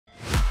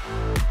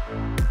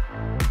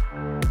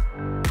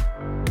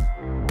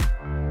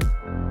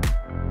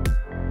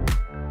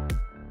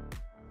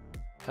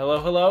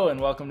Hello, and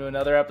welcome to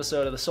another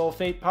episode of the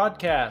Solfate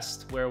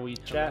Podcast, where we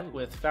chat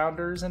with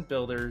founders and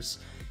builders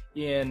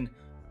in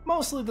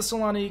mostly the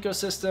Solana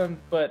ecosystem,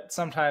 but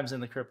sometimes in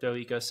the crypto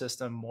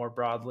ecosystem more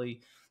broadly.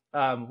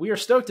 We are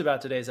stoked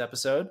about today's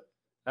episode.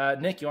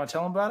 Nick, you want to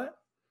tell them about it?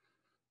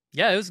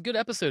 Yeah, it was a good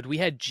episode. We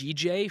had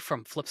GJ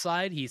from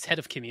Flipside. He's head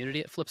of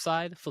community at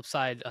Flipside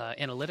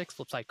Analytics,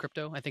 Flipside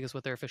Crypto, I think is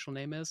what their official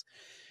name is.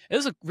 It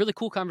was a really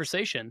cool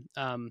conversation.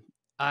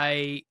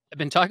 I've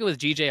been talking with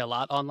GJ a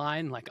lot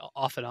online, like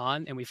off and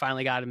on, and we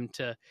finally got him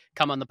to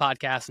come on the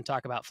podcast and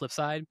talk about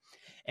Flipside.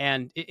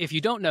 And if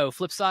you don't know,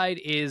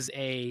 Flipside is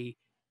a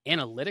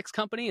analytics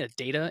company, a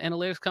data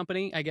analytics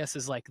company, I guess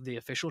is like the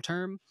official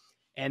term.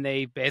 And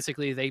they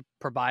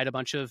provide a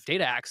bunch of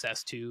data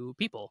access to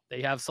people.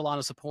 They have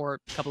Solana support,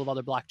 a couple of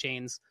other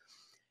blockchains.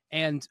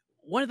 And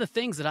one of the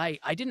things that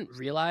I didn't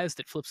realize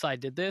that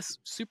Flipside did this,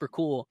 super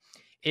cool,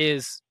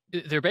 is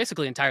they're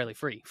basically entirely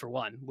free, for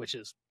one, which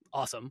is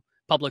awesome.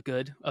 Public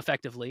good,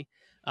 effectively.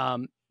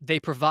 They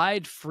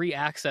provide free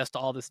access to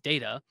all this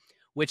data,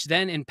 which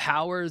then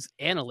empowers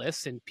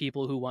analysts and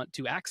people who want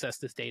to access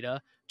this data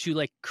to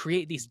like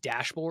create these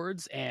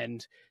dashboards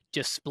and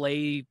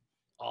display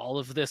all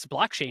of this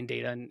blockchain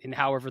data in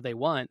however they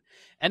want.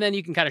 And then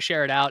you can kind of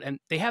share it out. And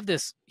they have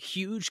this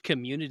huge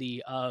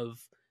community of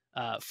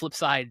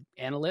Flipside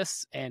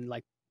analysts and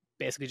like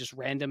basically just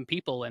random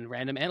people and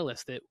random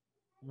analysts that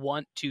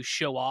want to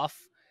show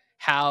off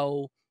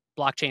how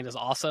blockchain is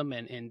awesome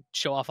and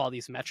show off all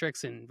these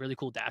metrics and really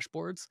cool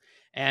dashboards.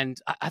 And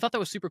I thought that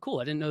was super cool.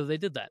 I didn't know they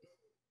did that.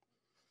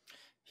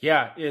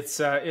 Yeah, it's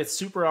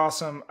super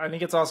awesome. I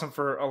think it's awesome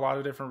for a lot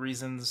of different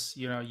reasons.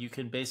 You know, you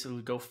can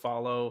basically go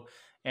follow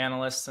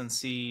analysts and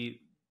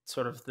see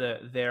sort of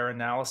their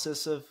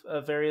analysis of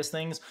various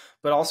things.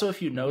 But also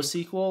if you know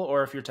SQL,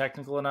 or if you're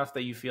technical enough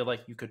that you feel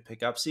like you could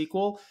pick up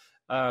SQL,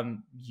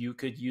 you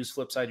could use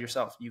Flipside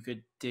yourself. You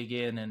could dig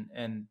in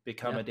and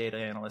become a data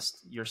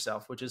analyst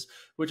yourself, which is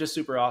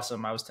super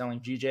awesome. I was telling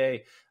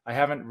GJ, I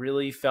haven't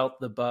really felt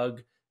the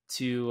bug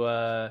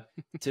to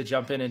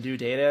jump in and do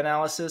data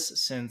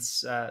analysis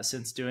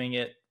since doing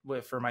it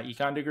for my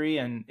econ degree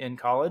and in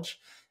college.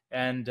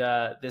 And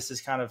this is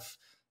kind of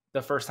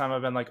the first time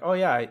I've been like, oh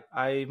yeah,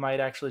 I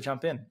might actually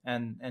jump in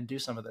and do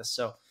some of this.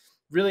 So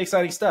really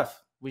exciting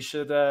stuff. We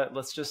should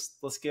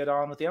let's get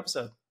on with the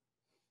episode.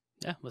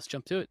 Yeah, let's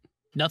jump to it.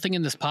 Nothing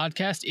in this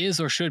podcast is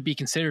or should be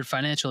considered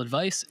financial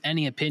advice.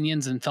 Any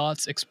opinions and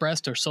thoughts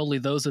expressed are solely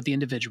those of the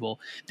individual.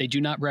 They do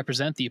not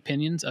represent the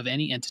opinions of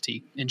any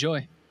entity.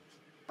 Enjoy.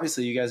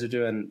 Obviously, you guys are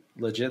doing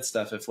legit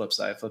stuff at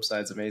Flipside.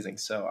 Flipside's amazing,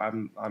 so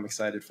I'm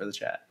excited for the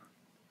chat.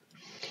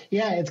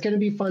 Yeah, it's going to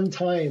be fun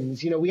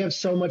times. You know, we have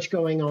so much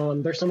going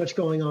on. There's so much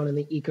going on in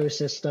the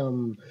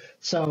ecosystem.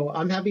 So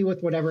I'm happy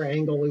with whatever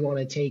angle we want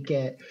to take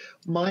it.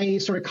 My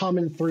sort of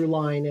common through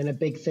line and a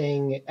big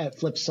thing at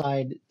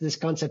Flipside, this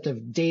concept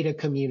of data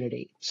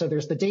community. So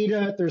there's the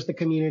data, there's the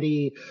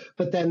community,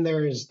 but then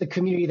there's the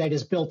community that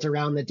is built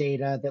around the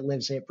data, that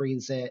lives it,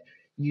 breathes it,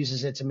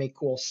 uses it to make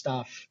cool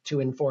stuff, to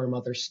inform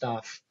other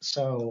stuff.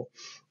 So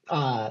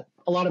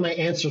a lot of my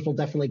answers will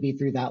definitely be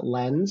through that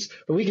lens,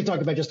 but we can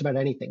talk about just about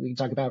anything. We can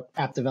talk about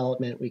app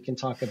development. We can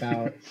talk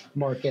about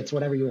markets,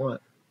 whatever you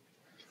want.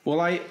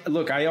 Well,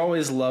 I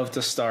always love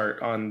to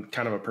start on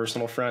kind of a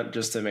personal front,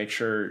 just to make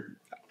sure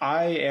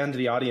I and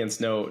the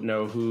audience know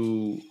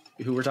who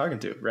we're talking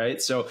to,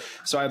 right? So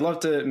I'd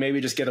love to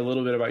maybe just get a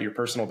little bit about your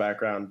personal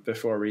background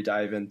before we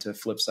dive into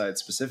Flipside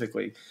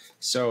specifically.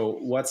 So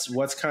what's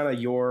kind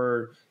of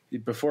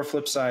before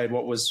Flipside,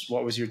 what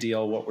was your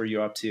deal? What were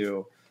you up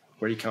to?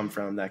 Where do you come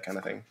from? That kind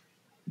of thing.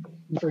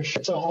 For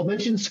sure. So I'll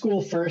mention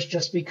school first,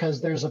 just because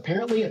there's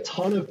apparently a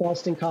ton of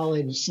Boston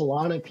College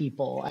Solana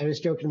people. I was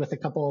joking with a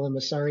couple of the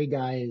Masari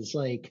guys,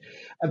 like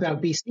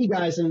about BC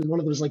guys, and one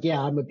of them was like, yeah,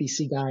 I'm a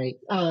BC guy.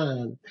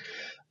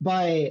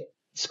 But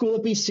school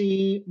at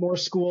BC, more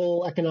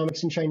school,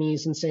 economics and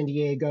Chinese in San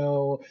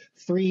Diego,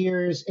 3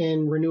 years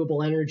in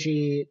renewable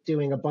energy,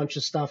 doing a bunch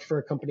of stuff for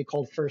a company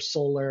called First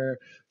Solar.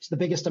 It's the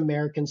biggest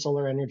American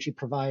solar energy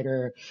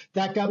provider.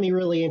 That got me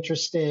really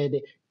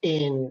interested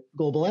in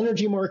global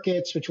energy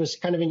markets, which was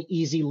kind of an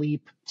easy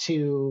leap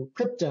to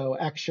crypto,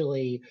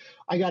 actually.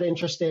 I got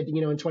interested, in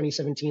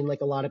 2017, like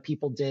a lot of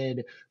people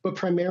did, but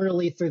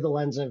primarily through the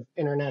lens of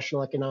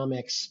international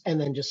economics and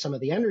then just some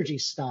of the energy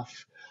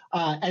stuff.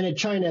 And in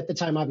China at the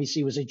time,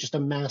 obviously, was just a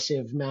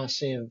massive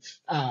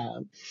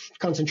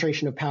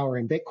concentration of power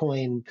in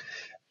Bitcoin.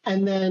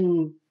 And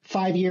then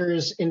 5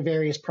 years in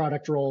various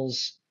product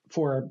roles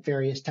for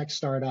various tech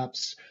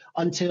startups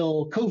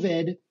until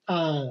COVID,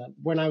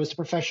 when I was a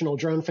professional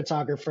drone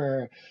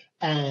photographer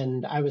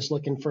and I was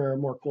looking for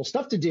more cool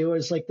stuff to do. I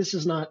was like, this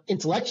is not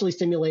intellectually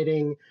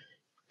stimulating.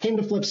 Came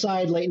to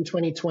Flipside late in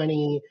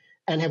 2020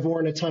 and have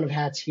worn a ton of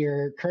hats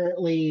here.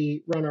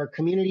 Currently run our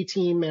community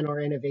team and our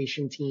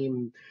innovation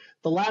team,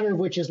 the latter of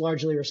which is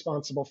largely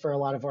responsible for a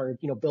lot of our,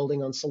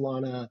 building on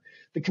Solana.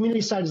 The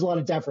community side is a lot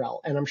of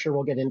DevRel, and I'm sure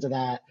we'll get into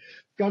that.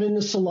 Got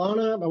into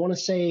Solana, I want to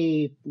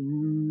say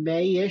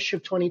May-ish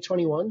of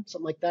 2021,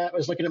 something like that. I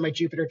was looking at my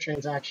Jupiter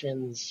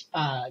transactions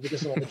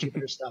because of all the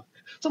Jupiter stuff,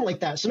 something like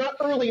that. So not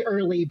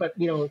early, but,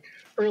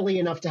 early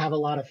enough to have a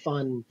lot of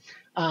fun,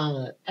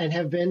 and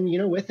have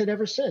been, with it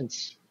ever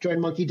since.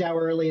 Joined Monkey DAO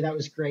early. That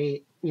was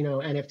great.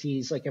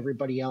 NFTs like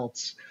everybody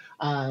else.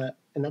 And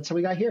that's how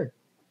we got here.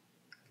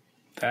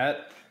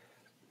 That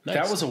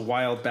was a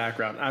wild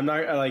background. I'm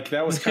not like,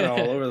 that was kind of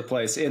all over the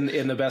place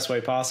in the best way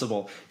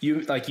possible.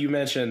 You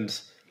mentioned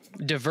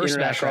diverse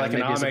international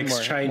background, economics,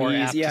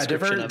 Chinese. Yeah,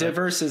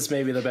 diverse is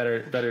maybe the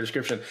better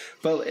description.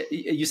 But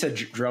you said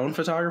drone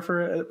photographer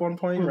at one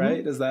point,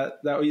 right? Is that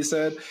what you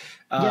said?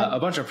 A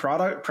bunch of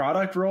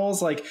product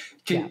roles. Like,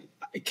 can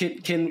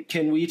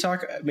we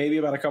talk maybe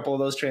about a couple of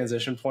those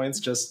transition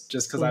points? Just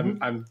because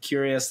I'm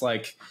curious.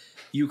 Like,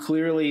 you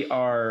clearly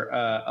are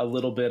a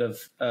little bit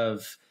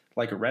of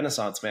like a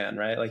Renaissance man,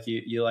 right? Like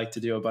you like to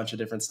do a bunch of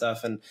different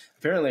stuff, and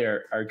apparently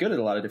are good at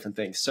a lot of different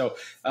things. So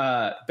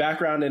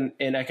background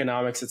in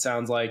economics, it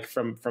sounds like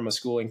from a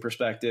schooling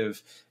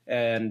perspective,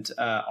 and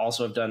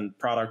also have done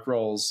product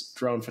roles,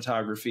 drone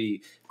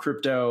photography,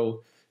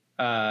 crypto.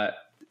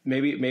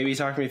 Maybe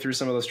talk me through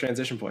some of those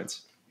transition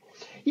points.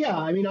 Yeah,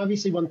 I mean,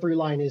 obviously one through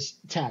line is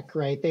tech,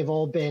 right? They've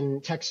all been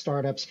tech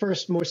startups,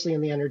 first mostly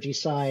on the energy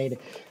side,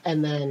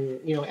 and then,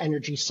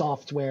 energy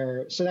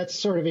software. So that's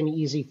sort of an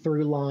easy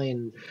through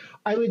line.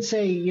 I would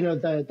say,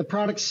 the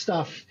product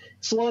stuff,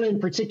 Solana in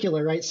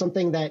particular, right?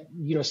 Something that,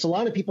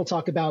 Solana people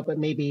talk about, but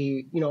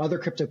maybe, other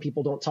crypto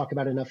people don't talk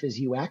about enough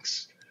is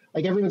UX.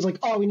 Like everyone's like,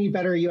 oh, we need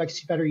better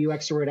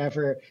UX or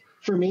whatever.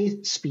 For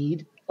me,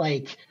 speed,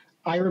 like,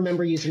 I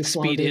remember using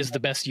Solana. Speed is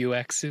the best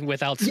UX.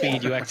 Without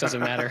speed, UX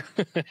doesn't matter.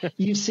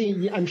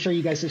 I'm sure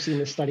you guys have seen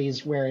the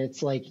studies where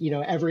it's like,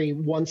 every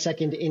 1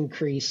 second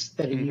increase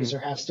that a user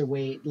has to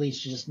wait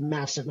leads to just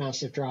massive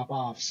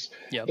drop-offs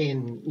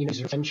in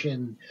user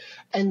retention.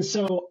 And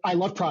so I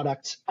love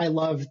product. I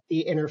love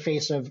the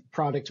interface of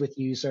product with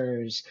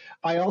users.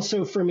 I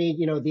also, for me,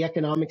 the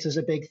economics is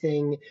a big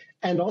thing.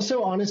 And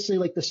also, honestly,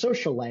 like the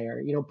social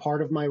layer,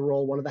 part of my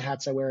role, one of the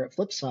hats I wear at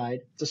Flipside,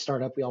 it's a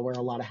startup. We all wear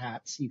a lot of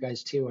hats. You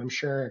guys too, I'm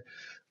sure,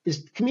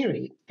 is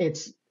community.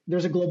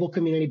 There's a global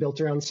community built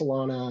around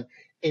Solana.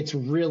 It's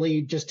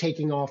really just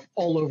taking off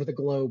all over the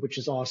globe, which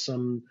is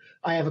awesome.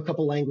 I have a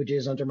couple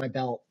languages under my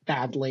belt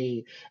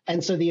badly.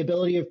 And so the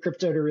ability of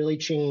crypto to really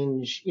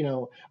change,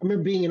 I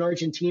remember being in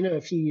Argentina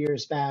a few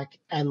years back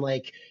and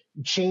like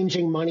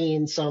changing money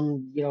in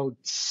some,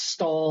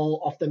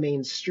 stall off the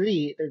main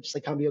street. They're just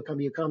like cambio.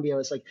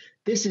 It's like,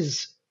 this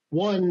is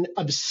one,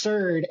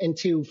 absurd, and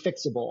two,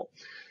 fixable.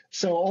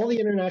 So all the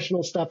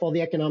international stuff, all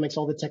the economics,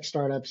 all the tech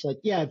startups, like,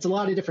 yeah, it's a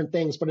lot of different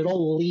things, but it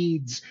all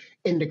leads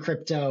into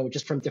crypto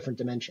just from different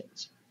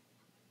dimensions.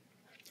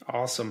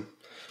 Awesome.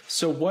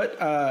 So what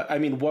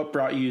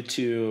brought you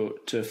to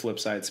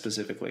Flipside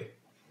specifically?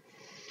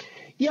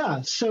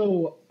 Yeah,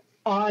 so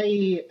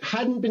I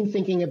hadn't been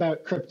thinking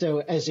about crypto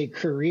as a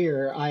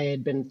career. I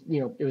had been,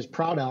 it was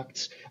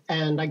product,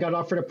 and I got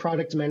offered a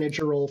product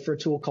manager role for a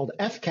tool called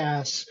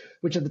FCAS,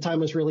 which at the time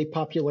was really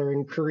popular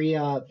in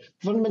Korea,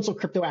 Fundamental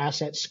Crypto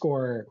Asset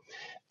Score.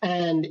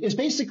 And it was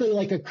basically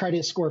like a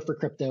credit score for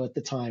crypto at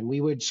the time.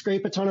 We would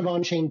scrape a ton of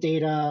on-chain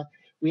data.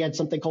 We had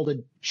something called a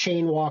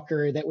chain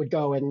walker that would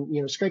go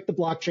and, scrape the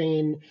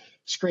blockchain,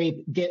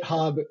 scrape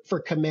GitHub for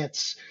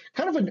commits,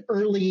 kind of an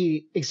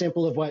early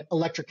example of what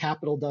Electric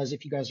Capital does,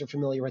 if you guys are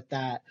familiar with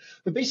that.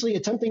 But basically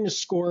attempting to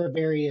score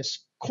various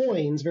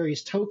coins,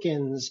 various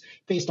tokens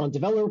based on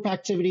developer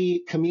activity,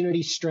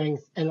 community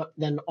strength, and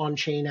then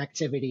on-chain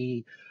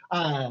activity.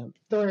 There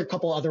are a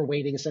couple other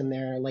weightings in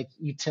there, like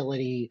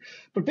utility,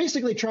 but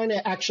basically trying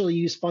to actually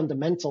use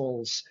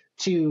fundamentals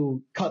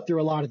to cut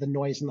through a lot of the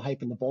noise and the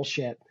hype and the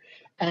bullshit.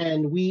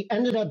 And we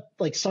ended up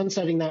like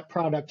sunsetting that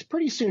product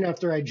pretty soon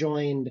after I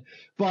joined,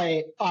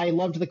 but I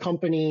loved the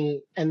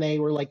company and they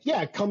were like,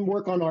 yeah, come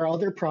work on our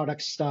other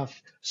product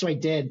stuff. So I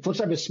did.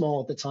 Flipside was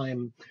small at the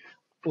time,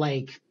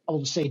 like I'll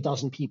just say a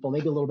dozen people,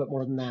 maybe a little bit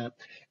more than that.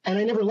 And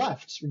I never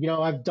left.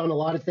 I've done a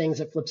lot of things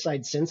at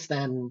Flipside since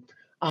then.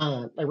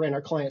 I ran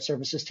our client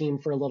services team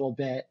for a little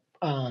bit,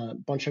 a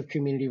bunch of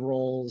community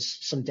roles,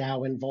 some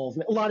DAO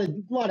involvement, a lot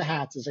of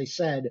hats, as I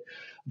said,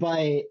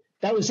 but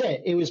that was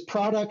it. It was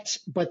product,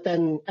 but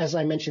then, as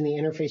I mentioned, the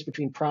interface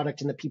between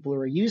product and the people who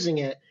are using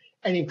it.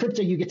 And in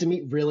crypto, you get to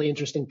meet really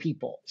interesting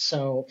people.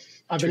 So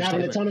I've been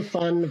having a ton of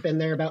fun. I've been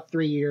there about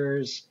 3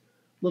 years,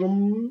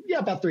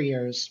 about 3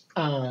 years,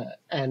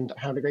 and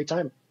had a great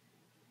time.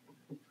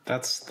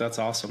 That's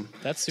awesome.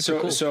 That's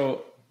super cool.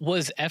 So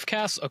was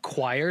FCAS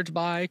acquired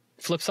by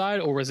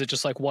Flipside, or was it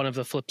just like one of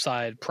the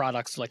Flipside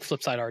products? Like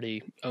Flipside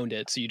already owned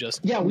it, so you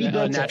just we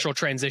built a natural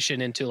transition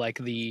into like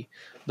the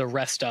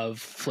rest of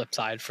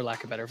Flipside, for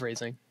lack of better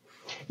phrasing.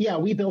 Yeah,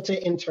 we built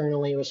it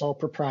internally. It was all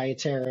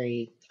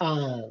proprietary.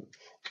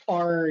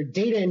 our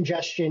data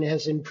ingestion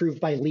has improved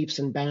by leaps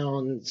and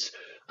bounds.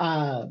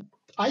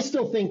 I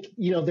still think,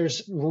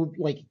 there's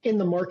like in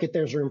the market,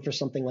 there's room for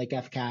something like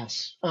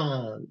FCAS,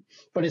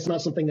 but it's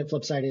not something that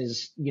Flipside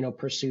is,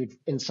 pursued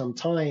in some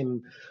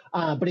time.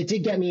 But it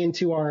did get me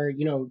into our,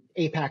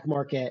 APAC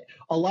market.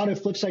 A lot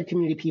of Flipside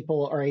community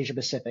people are Asia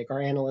Pacific.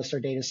 Our analysts, our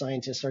data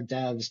scientists, our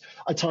devs,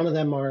 a ton of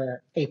them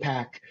are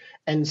APAC.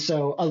 And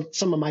so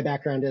some of my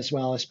background as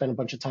well, I spent a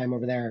bunch of time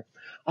over there.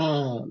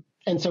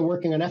 And so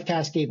working on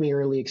FCAS gave me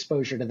early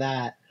exposure to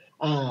that,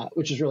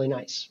 which is really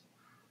nice.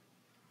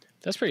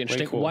 That's pretty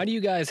interesting. Cool. Why do you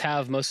guys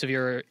have most of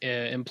your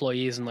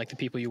employees and like the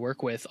people you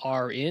work with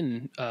are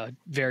in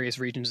various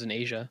regions in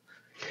Asia?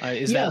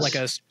 Is that like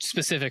a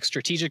specific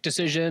strategic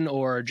decision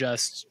or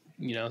just,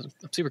 I'm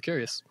super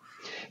curious.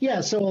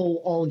 Yeah,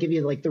 so I'll give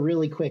you like the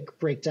really quick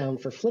breakdown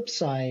for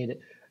Flipside.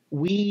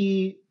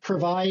 We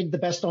provide the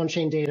best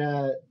on-chain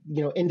data,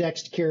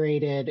 indexed,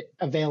 curated,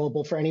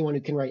 available for anyone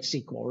who can write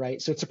SQL, right?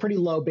 So it's a pretty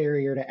low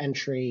barrier to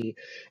entry.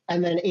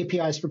 And then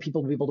APIs for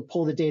people to be able to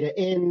pull the data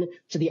in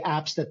to the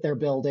apps that they're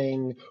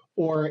building,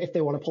 or if they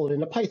want to pull it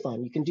into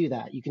Python, you can do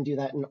that. You can do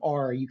that in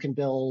R. You can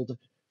build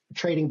a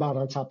trading bot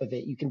on top of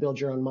it. You can build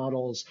your own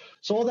models.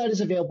 So all that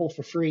is available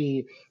for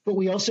free, but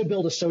we also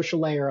build a social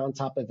layer on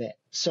top of it.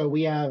 So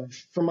we have,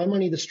 for my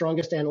money, the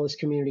strongest analyst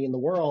community in the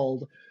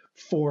world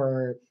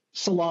for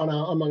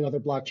Solana, among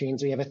other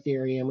blockchains. We have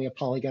Ethereum, we have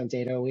Polygon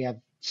data, we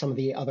have some of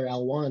the other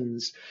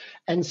L1s.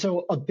 And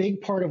so a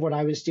big part of what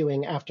I was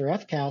doing after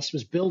FCAS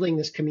was building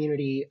this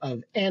community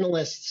of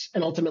analysts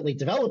and ultimately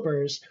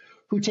developers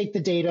who take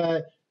the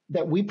data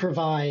that we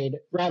provide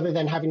rather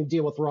than having to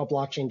deal with raw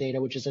blockchain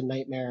data, which is a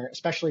nightmare,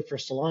 especially for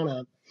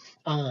Solana,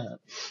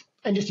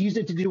 and just use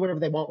it to do whatever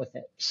they want with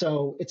it.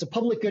 So it's a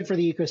public good for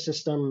the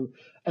ecosystem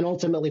and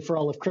ultimately for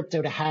all of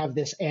crypto to have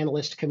this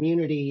analyst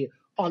community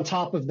on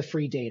top of the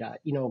free data,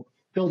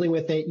 building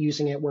with it,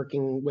 using it,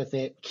 working with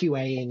it,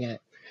 QAing it.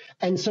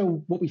 And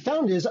so what we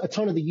found is a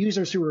ton of the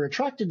users who were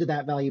attracted to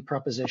that value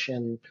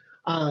proposition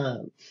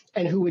and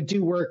who would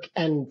do work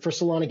and for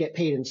Solana get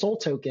paid in Sol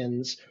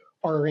tokens,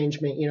 our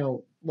arrangement,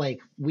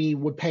 like we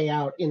would pay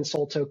out in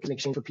Sol token in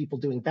exchange for people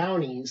doing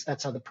bounties.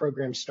 That's how the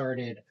program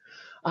started.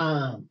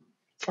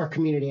 Our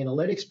community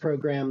analytics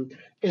program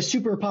is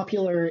super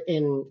popular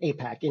in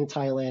APAC, in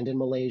Thailand, in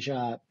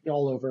Malaysia,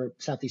 all over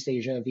Southeast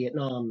Asia,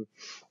 Vietnam,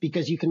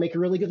 because you can make a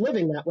really good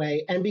living that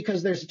way. And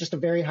because there's just a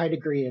very high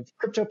degree of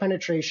crypto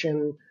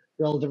penetration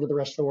relative to the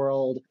rest of the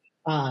world,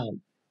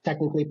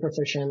 technically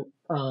proficient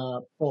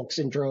folks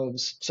in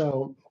droves.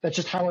 So that's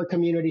just how our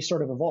community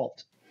sort of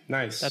evolved.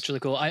 Nice. That's really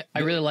cool. I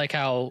really like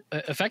how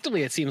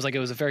effectively it seems like it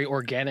was a very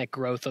organic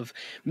growth of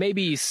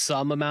maybe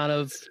some amount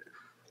of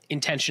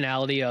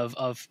intentionality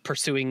of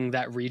pursuing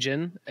that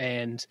region,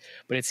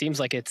 but it seems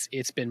like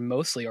it's been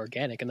mostly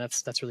organic, and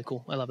that's really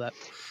cool. I love that.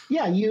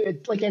 Yeah,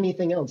 it's like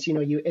anything else,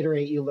 you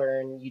iterate, you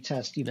learn, you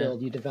test, you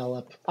build, you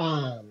develop,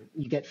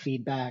 you get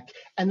feedback,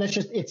 and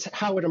it's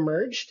how it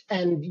emerged.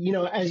 And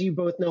as you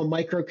both know,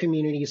 micro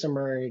communities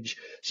emerge.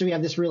 So we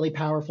have this really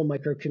powerful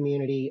micro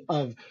community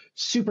of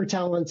super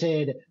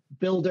talented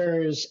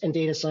builders and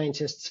data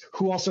scientists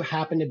who also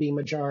happen to be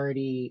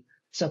majority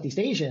Southeast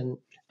Asian.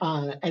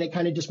 And it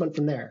kind of just went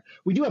from there.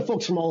 We do have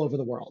folks from all over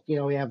the world.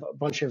 We have a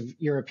bunch of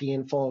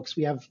European folks.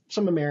 We have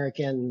some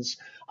Americans.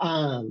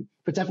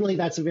 But definitely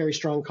that's a very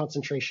strong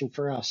concentration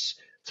for us.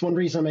 It's one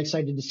reason I'm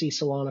excited to see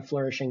Solana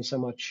flourishing so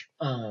much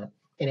in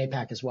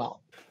APAC as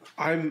well.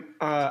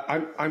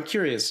 I'm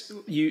curious.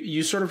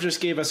 You sort of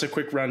just gave us a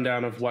quick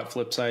rundown of what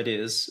Flipside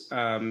is.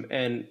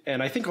 And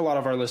I think a lot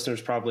of our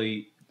listeners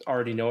probably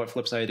already know what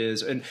Flipside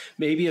is, and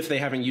maybe if they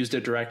haven't used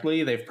it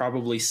directly, they've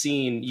probably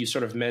seen, you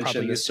sort of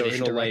mentioned the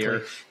social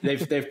layer.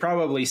 They've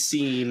probably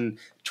seen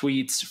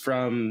tweets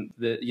from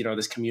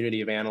this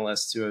community of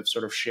analysts who have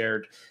sort of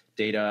shared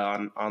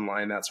data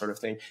online, that sort of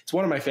thing. It's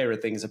one of my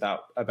favorite things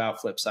about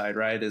Flipside,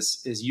 right?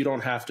 Is you don't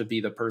have to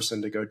be the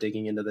person to go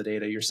digging into the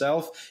data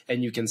yourself,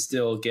 and you can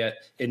still get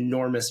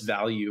enormous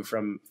value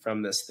from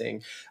this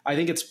thing. I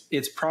think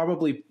it's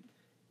probably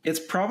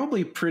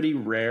pretty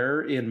rare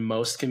in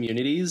most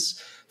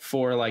communities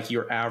for like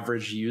your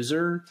average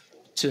user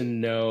to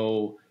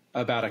know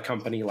about a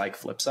company like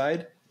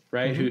Flipside,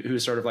 right? Mm-hmm. Who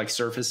sort of like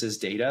surfaces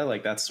data,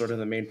 like that's sort of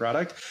the main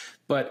product.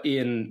 But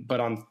in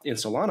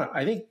Solana,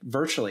 I think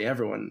virtually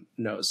everyone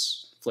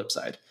knows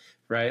Flipside,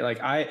 right?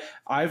 Like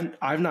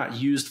I've not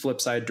used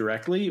Flipside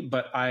directly,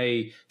 but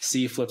I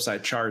see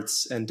Flipside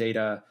charts and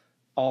data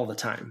all the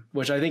time,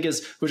 which I think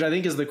is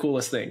the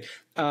coolest thing.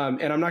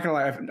 And I'm not gonna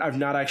lie, I've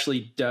not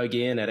actually dug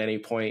in at any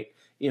point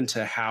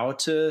into how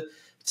to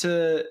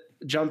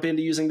jump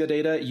into using the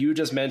data. You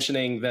just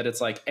mentioning that it's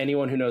like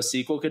anyone who knows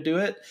SQL could do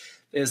it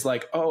is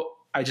like, oh,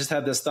 I just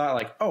had this thought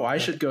like, oh, I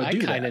should go do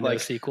that. I know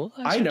SQL.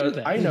 I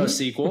know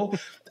SQL.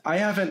 I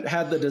haven't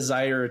had the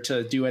desire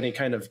to do any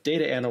kind of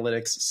data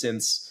analytics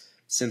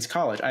since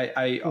college.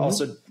 I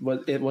also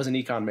was an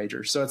econ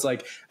major. So it's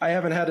like, I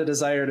haven't had a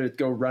desire to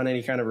go run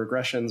any kind of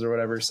regressions or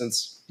whatever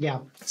since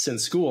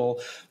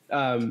school.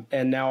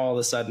 And now all of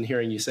a sudden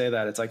hearing you say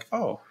that, it's like,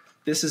 oh,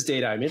 this is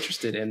data I'm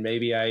interested in.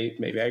 Maybe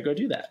I go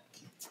do that.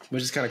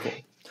 which is kind of cool.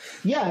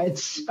 Yeah,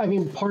 I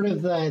mean, part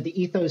of the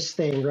ethos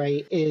thing,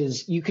 right,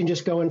 is you can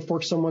just go and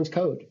fork someone's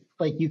code.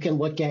 Like you can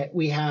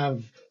we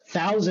have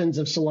thousands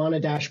of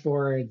Solana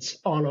dashboards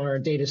on our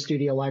Data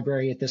Studio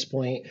library at this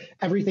point.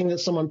 Everything that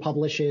someone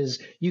publishes,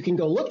 you can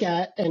go look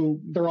at, and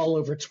they're all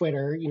over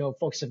Twitter.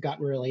 Folks have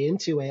gotten really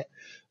into it.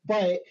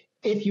 But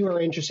if you are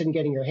interested in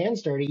getting your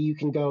hands dirty, you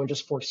can go and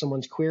just fork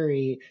someone's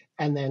query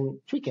and then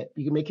tweak it.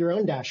 You can make your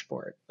own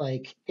dashboard.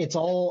 Like it's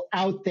all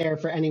out there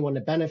for anyone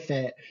to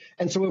benefit.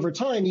 And so over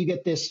time, you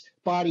get this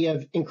body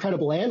of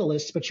incredible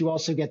analysts, but you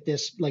also get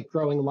this like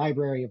growing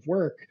library of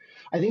work.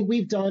 I think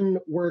we've done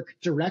work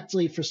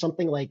directly for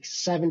something like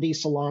 70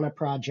 Solana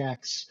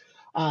projects.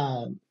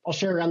 I'll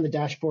share around the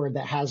dashboard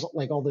that has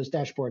like all those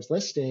dashboards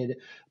listed,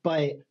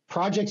 but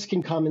projects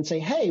can come and say,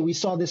 hey, we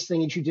saw this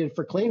thing that you did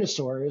for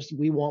Claynosaurs.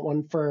 We want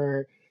one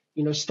for,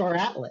 Star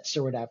Atlas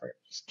or whatever.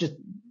 It's just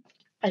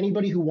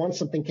anybody who wants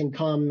something can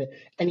come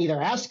and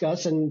either ask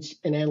us and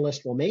an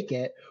analyst will make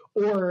it,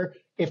 or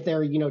if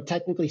they're,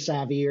 technically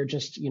savvy or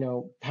just,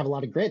 have a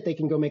lot of grit, they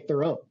can go make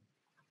their own.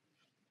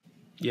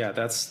 Yeah,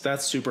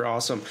 that's super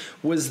awesome.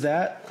 Was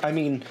that, I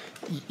mean,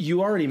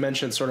 you already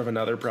mentioned sort of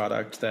another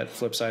product that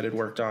Flipside had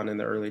worked on in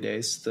the early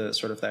days, the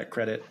sort of that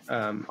credit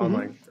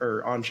online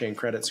or on-chain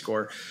credit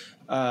score.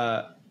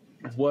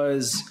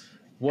 Was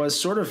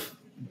sort of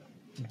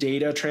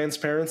data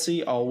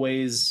transparency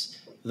always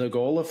the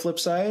goal of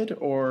Flipside,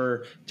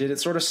 or did it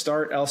sort of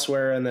start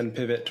elsewhere and then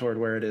pivot toward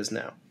where it is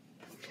now?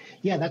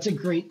 Yeah, that's a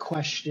great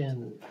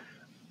question.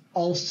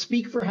 I'll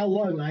speak for how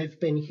long I've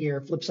been here.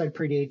 Flipside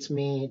predates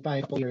me by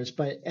a couple years,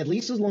 but at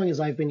least as long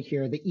as I've been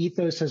here, the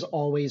ethos has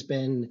always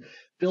been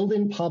build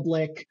in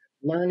public,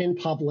 learn in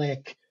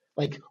public,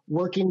 like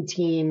work in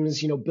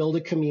teams, build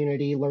a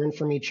community, learn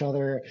from each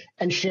other,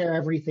 and share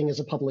everything as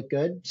a public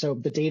good. So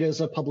the data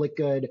is a public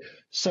good.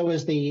 So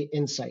is the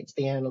insights,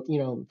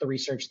 the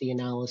research, the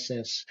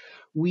analysis.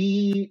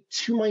 We,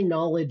 to my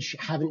knowledge,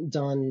 haven't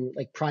done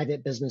like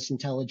private business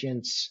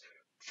intelligence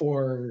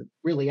for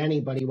really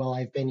anybody while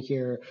I've been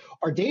here.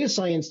 Our data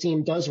science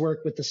team does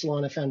work with the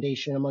Solana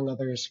Foundation, among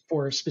others,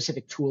 for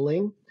specific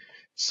tooling.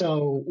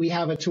 So we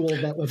have a tool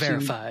that lets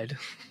verified.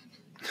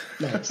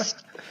 Nice.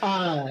 We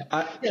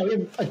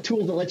have a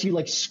tool that lets you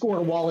like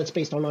score wallets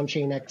based on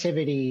on-chain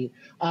activity.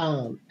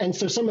 And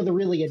so some of the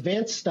really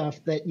advanced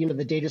stuff that,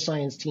 the data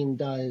science team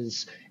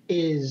does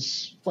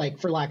is like,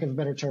 for lack of a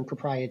better term,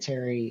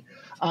 proprietary.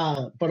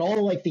 But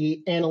all like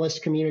the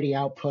analyst community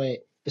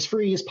output is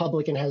free, is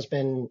public, and has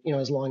been,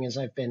 as long as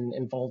I've been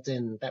involved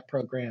in that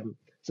program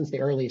since the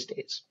earliest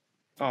days.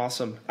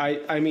 Awesome.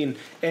 I mean,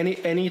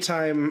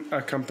 anytime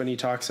a company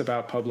talks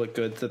about public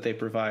goods that they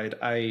provide,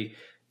 I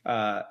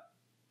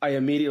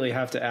immediately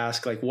have to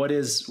ask, like, what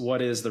is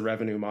the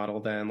revenue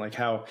model then? Like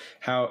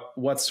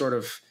what's sort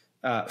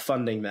of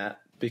funding that?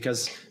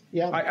 Because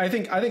yeah, I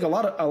think a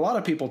lot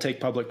of people take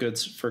public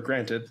goods for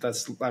granted.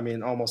 That's, I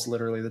mean, almost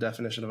literally the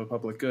definition of a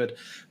public good.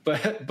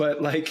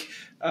 But like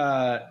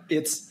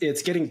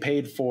it's getting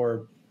paid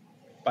for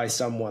by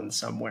someone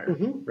somewhere,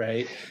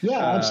 right? Yeah,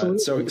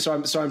 absolutely.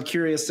 So I'm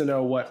curious to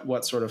know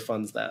what sort of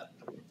funds that.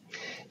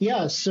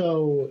 Yeah,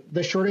 so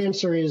the short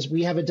answer is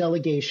we have a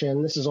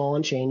delegation. This is all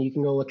on chain. You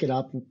can go look it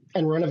up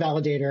and run a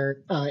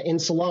validator in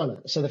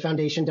Solana. So the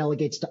foundation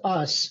delegates to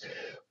us.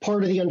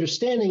 Part of the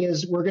understanding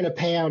is we're going to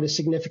pay out a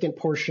significant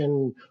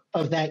portion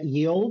of that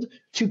yield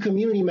to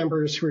community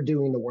members who are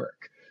doing the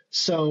work.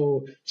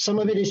 So some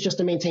of it is just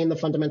to maintain the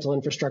fundamental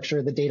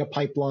infrastructure, the data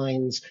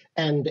pipelines,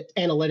 and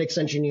analytics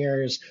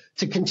engineers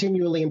to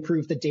continually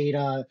improve the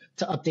data,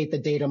 to update the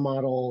data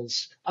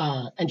models,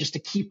 and just to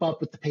keep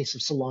up with the pace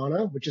of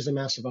Solana, which is a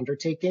massive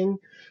undertaking.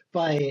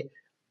 But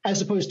as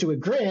opposed to a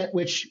grant,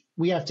 which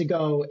we have to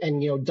go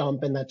and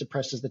dump, and that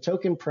depresses the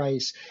token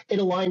price, it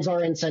aligns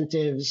our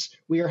incentives.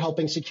 We are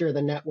helping secure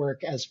the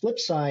network as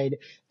Flipside,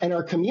 and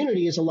our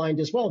community is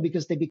aligned as well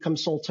because they become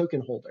sole token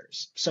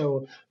holders.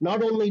 So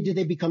not only do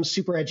they become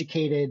super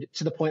educated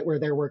to the point where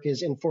their work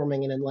is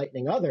informing and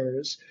enlightening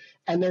others,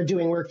 and they're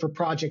doing work for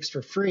projects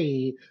for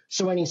free.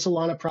 So any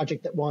Solana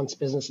project that wants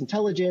business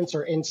intelligence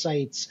or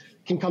insights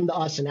can come to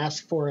us and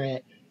ask for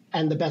it,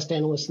 and the best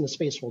analysts in the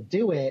space will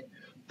do it.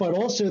 But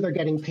also they're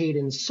getting paid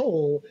in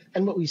SOL.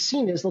 And what we've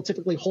seen is they'll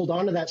typically hold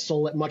on to that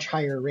SOL at much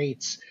higher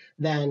rates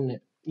than,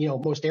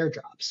 most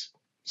airdrops.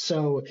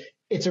 So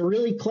it's a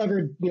really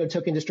clever,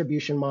 token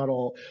distribution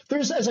model.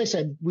 There's, as I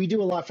said, we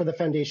do a lot for the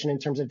foundation in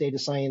terms of data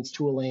science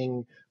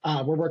tooling.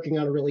 We're working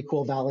on a really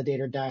cool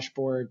validator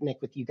dashboard,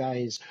 Nick, with you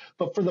guys.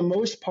 But for the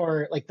most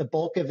part, like the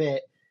bulk of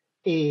it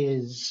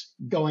is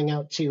going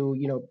out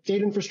to,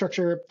 data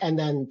infrastructure and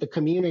then the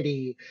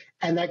community.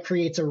 And that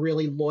creates a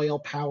really loyal,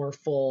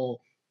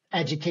 powerful,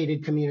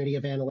 educated community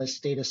of analysts,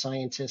 data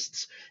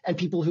scientists, and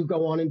people who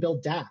go on and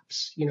build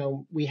dApps.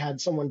 We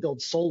had someone build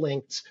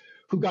SolLinked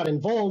who got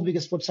involved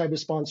because Flipside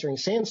was sponsoring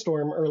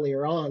Sandstorm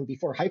earlier on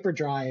before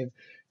Hyperdrive,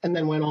 and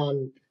then went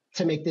on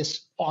to make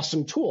this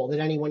awesome tool that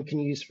anyone can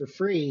use for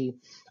free.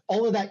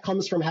 All of that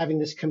comes from having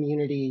this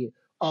community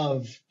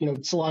of,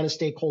 Solana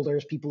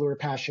stakeholders, people who are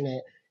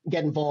passionate,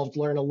 get involved,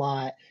 learn a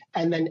lot,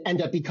 and then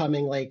end up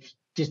becoming like,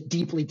 just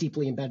deeply,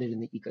 deeply embedded in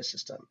the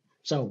ecosystem.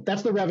 So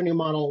that's the revenue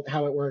model,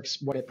 how it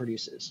works, what it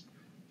produces.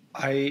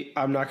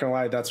 I'm not gonna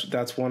lie,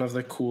 that's one of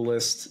the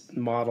coolest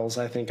models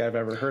I think I've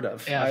ever heard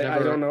of. Yeah, I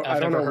don't know. I've I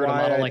don't never know heard why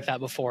a model like that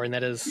before, and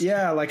that is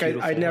like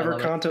I'd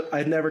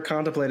never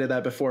contemplated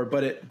that before,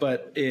 but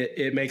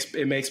it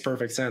makes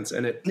perfect sense,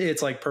 and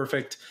it's like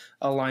perfect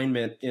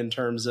alignment in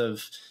terms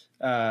of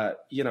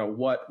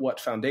what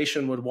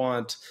Foundation would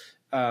want.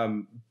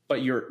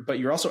 But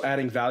you're also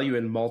adding value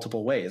in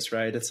multiple ways,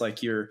 right? It's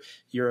like you're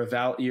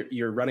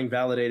running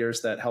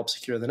validators that help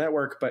secure the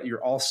network, but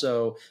you're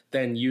also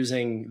then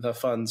using the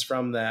funds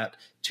from that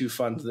to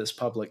fund this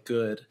public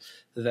good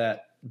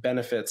that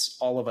benefits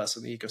all of us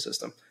in the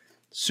ecosystem.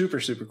 Super,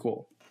 super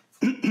cool.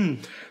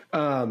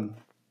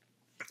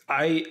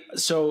 I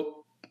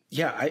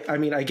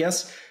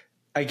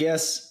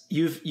guess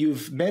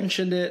you've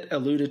mentioned it,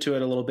 alluded to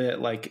it a little bit,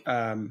 like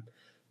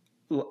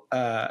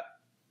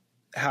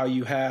how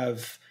you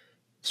have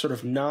sort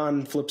of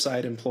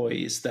non-Flipside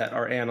employees that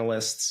are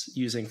analysts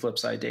using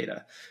Flipside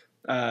data,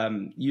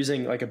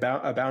 using like a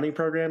bounty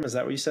program. Is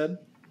that what you said?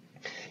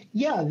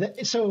 Yeah.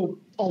 So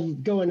I'll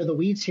go into the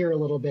weeds here a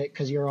little bit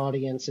because your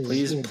audience is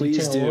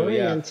detail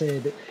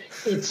oriented. Yeah.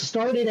 It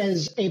started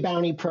as a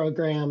bounty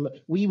program.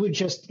 We would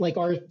just, like,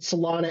 our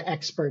Solana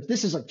experts,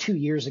 this is like 2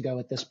 years ago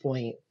at this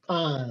point.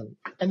 And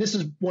this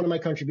is one of my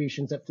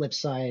contributions at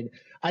Flipside.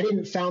 I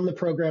didn't found the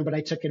program, but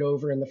I took it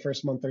over in the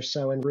first month or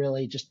so and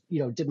really just,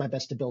 did my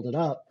best to build it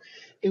up.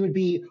 It would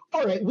be,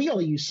 all right, we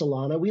all use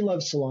Solana. We love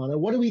Solana.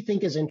 What do we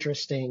think is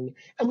interesting?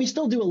 And we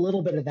still do a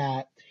little bit of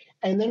that.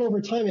 And then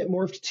over time, it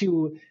morphed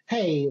to,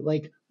 hey,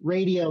 like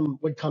Radium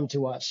would come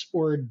to us,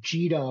 or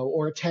Jito,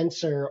 or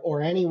Tensor,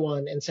 or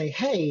anyone and say,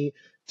 hey,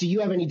 do you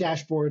have any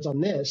dashboards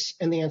on this?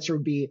 And the answer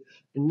would be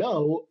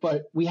no,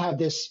 but we have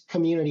this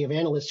community of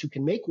analysts who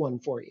can make one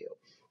for you,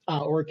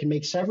 or can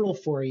make several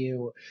for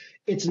you.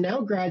 It's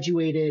now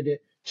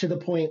graduated to the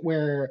point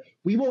where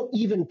we won't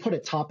even put a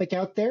topic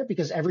out there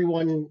because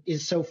everyone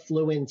is so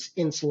fluent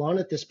in Solana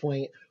at this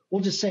point.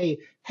 We'll just say,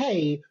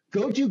 hey,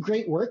 go do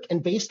great work.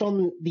 And based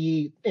on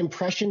the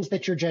impressions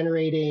that you're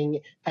generating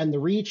and the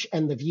reach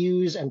and the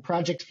views and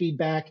project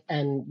feedback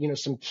and,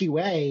 some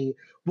QA,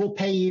 we'll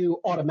pay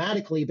you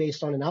automatically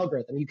based on an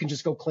algorithm. You can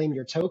just go claim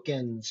your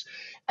tokens.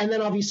 And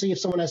then obviously if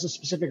someone has a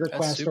specific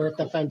request or if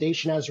the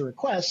foundation has a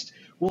request,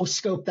 we'll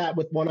scope that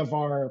with one of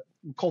our,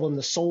 call them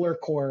the Solar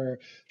Core,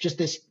 just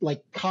this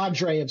like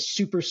cadre of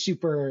super,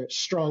 super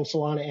strong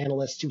Solana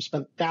analysts who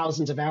spent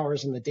thousands of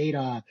hours in the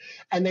data,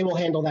 and they will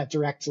handle that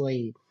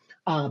directly.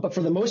 But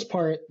for the most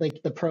part,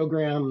 like the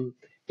program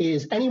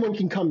is anyone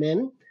can come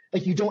in.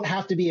 Like you don't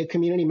have to be a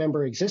community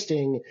member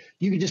existing.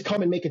 You can just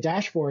come and make a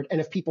dashboard. And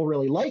if people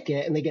really like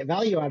it and they get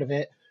value out of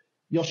it,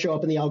 you'll show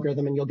up in the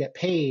algorithm and you'll get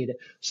paid.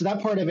 So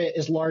that part of it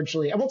is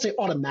largely, I won't say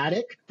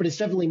automatic, but it's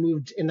definitely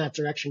moved in that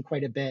direction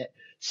quite a bit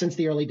since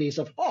the early days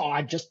of,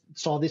 I just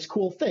saw this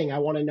cool thing. I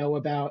want to know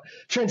about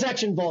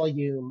transaction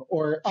volume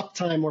or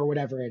uptime or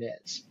whatever it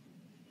is.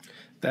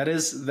 That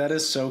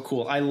is so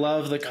cool. I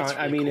love the cool.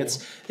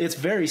 It's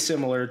very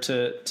similar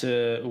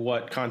to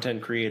what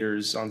content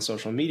creators on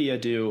social media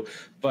do,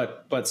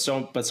 but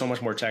so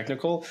much more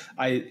technical.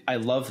 I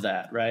love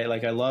that, right?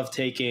 Like I love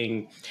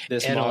taking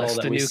this model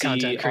that we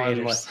see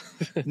on.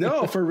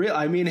 No, for real.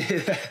 I mean,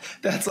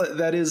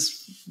 that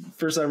is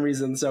for some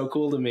reason so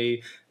cool to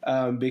me,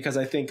 because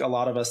I think a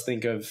lot of us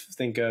think of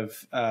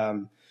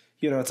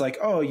it's like,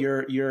 oh,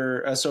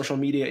 you're a social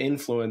media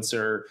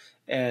influencer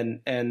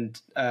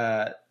and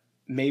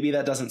maybe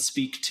that doesn't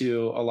speak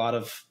to a lot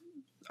of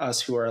us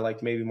who are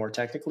like maybe more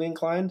technically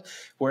inclined.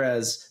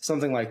 Whereas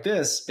something like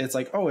this, it's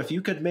like, oh, if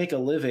you could make a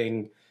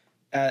living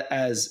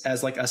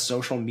as like a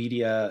social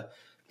media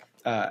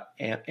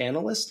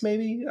analyst,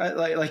 maybe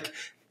like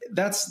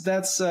that's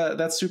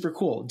super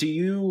cool. Do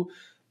you?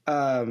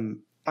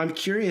 I'm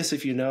curious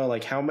if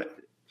like how much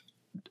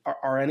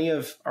are any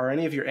of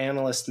your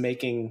analysts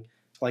making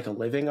like a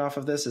living off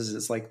of this? Is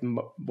it like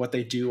what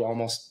they do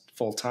almost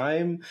full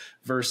time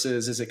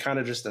versus is it kind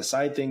of just a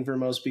side thing for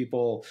most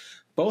people?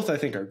 Both I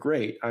think are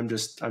great. I'm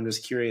just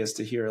curious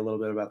to hear a little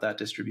bit about that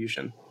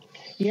distribution.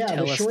 Yeah,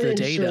 Tell us the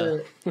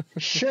data.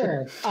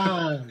 Sure.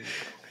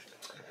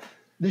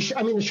 The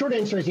short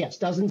answer is yes.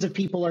 Dozens of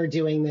people are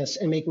doing this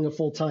and making a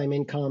full-time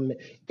income.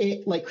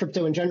 It, like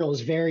crypto in general,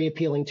 is very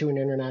appealing to an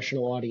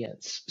international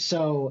audience.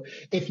 So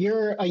if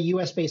you're a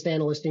US-based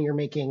analyst and you're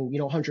making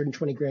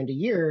 120 grand a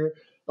year,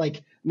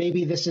 like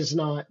maybe this is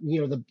not,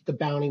 the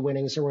bounty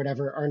winnings or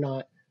whatever are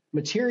not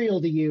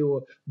material to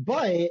you.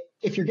 But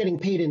if you're getting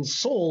paid in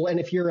Sol and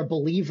if you're a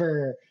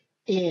believer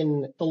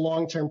in the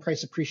long-term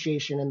price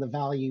appreciation and the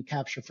value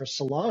capture for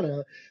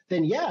Solana,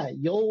 then yeah,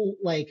 you'll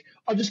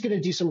I'm just going to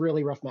do some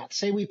really rough math.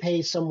 Say we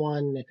pay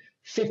someone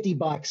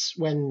 $50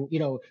 when,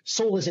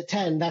 Sol is at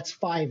 10, that's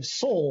 5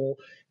 Sol.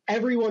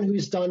 Everyone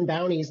who's done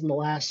bounties in the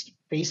last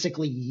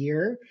basically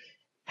year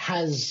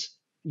has,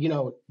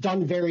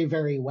 done very,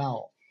 very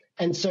well.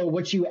 And so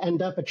what you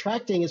end up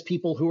attracting is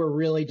people who are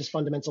really just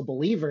fundamental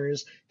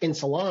believers in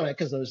Solana,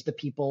 because those are the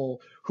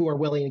people who are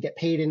willing to get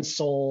paid in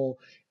Sol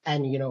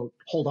and,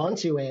 hold on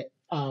to it.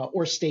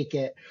 or stake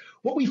it.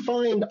 What we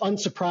find,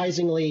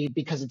 unsurprisingly,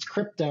 because it's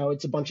crypto,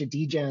 it's a bunch of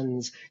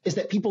degens, is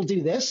that people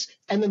do this,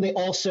 and then they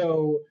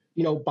also,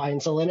 buy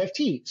and sell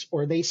NFTs,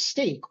 or they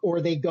stake,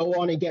 or they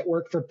go on and get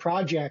work for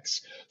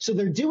projects. So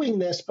they're doing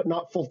this, but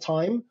not full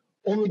time,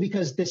 only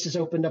because this has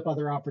opened up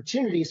other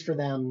opportunities for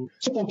them.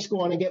 So folks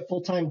go on and get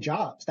full-time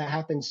jobs. That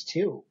happens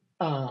too.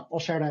 I'll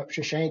shout out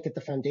Shashank at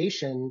the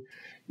foundation.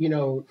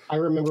 I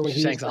remember when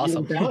he was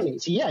awesome.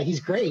 bounties. Yeah,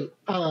 he's great.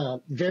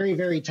 Very,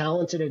 very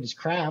talented at his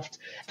craft,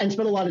 and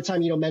spent a lot of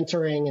time,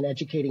 mentoring and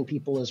educating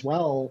people as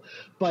well.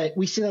 But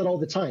we see that all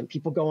the time.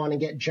 People go on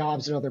and get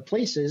jobs in other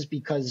places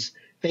because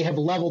they have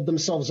leveled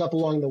themselves up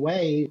along the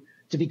way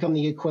to become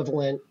the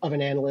equivalent of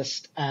an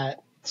analyst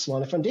at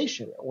Solana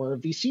Foundation or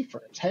VC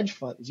firms, hedge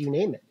funds, you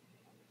name it.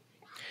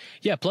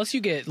 Yeah. Plus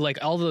you get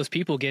all those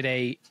people get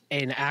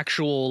an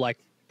actual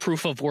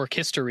proof of work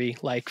history,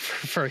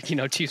 for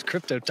to use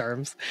crypto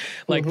terms,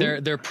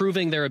 they're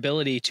proving their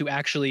ability to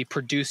actually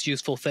produce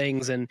useful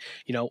things. And,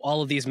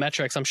 all of these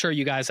metrics, I'm sure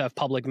you guys have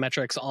public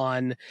metrics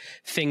on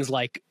things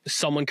like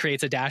someone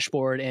creates a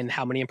dashboard and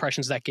how many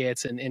impressions that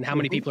gets and how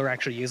many people are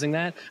actually using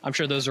that. I'm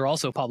sure those are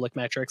also public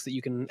metrics that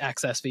you can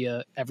access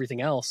via everything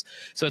else.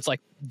 So it's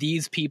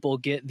these people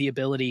get the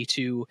ability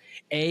to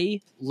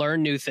A,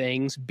 learn new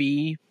things,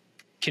 B,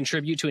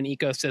 contribute to an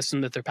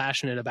ecosystem that they're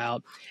passionate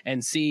about,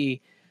 and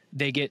C,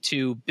 they get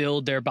to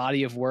build their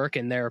body of work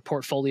and their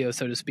portfolio,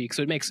 so to speak.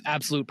 So it makes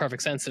absolute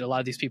perfect sense that a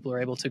lot of these people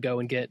are able to go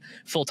and get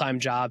full-time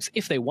jobs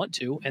if they want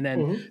to. And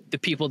then the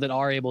people that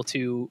are able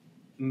to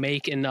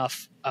make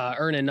enough,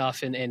 earn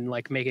enough and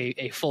make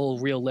a full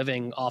real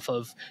living off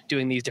of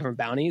doing these different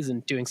bounties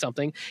and doing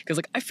something. Because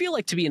I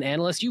feel to be an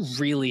analyst, you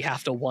really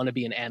have to want to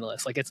be an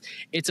analyst.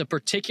 It's a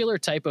particular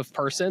type of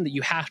person that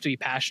you have to be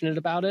passionate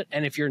about it.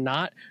 And if you're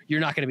not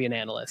going to be an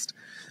analyst.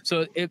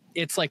 So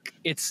it's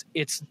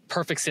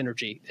perfect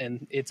synergy,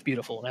 and it's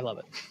beautiful. And I love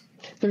it.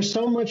 There's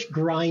so much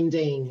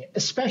grinding,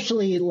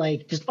 especially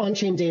just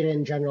on-chain data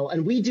in general.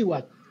 And we do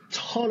a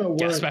ton of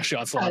work, especially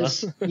on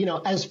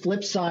Solana, as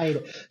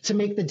Flipside, to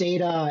make the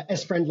data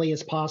as friendly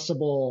as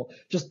possible.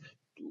 Just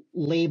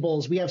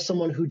labels. We have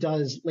someone who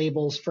does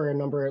labels for a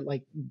number,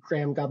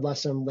 Graham, God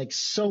bless him,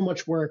 so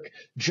much work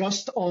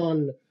just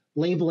on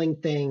labeling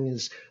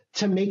things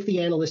to make the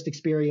analyst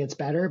experience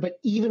better. But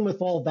even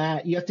with all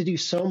that, you have to do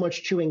so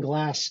much chewing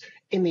glass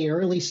in the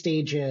early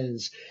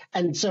stages.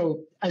 And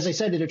so, as I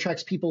said, it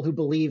attracts people who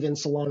believe in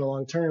Solana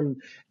long term.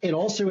 It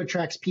also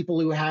attracts people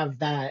who have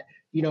that,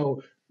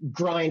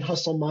 grind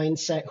hustle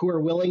mindset, who are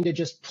willing to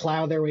just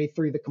plow their way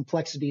through the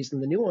complexities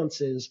and the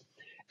nuances.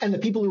 And the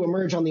people who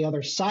emerge on the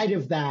other side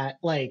of that,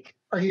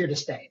 are here to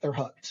stay. They're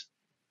hooked.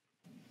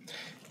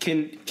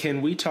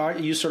 Can we talk,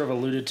 you sort of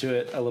alluded to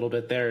it a little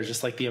bit there,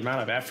 just the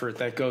amount of effort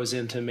that goes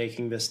into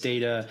making this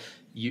data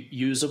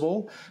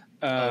usable.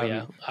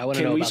 I want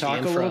to know about the infra. Can we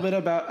talk a little bit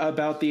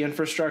about the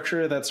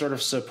infrastructure that sort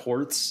of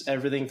supports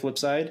everything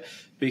Flipside?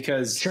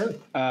 Because sure.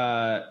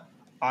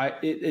 I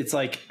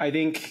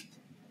think,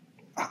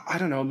 I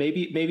don't know,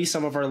 maybe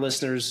some of our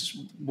listeners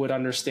would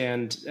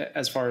understand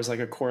as far as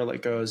a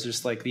correlate goes,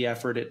 just the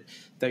effort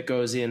that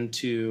goes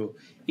into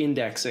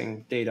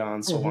indexing data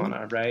on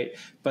Solana, right?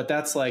 But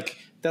that's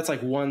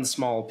one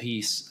small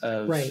piece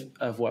of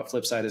what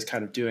Flipside is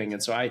kind of doing.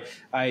 And so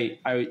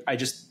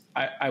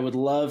I would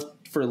love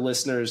for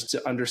listeners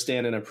to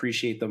understand and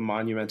appreciate the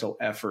monumental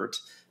effort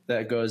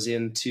that goes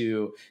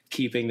into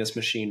keeping this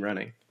machine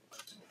running.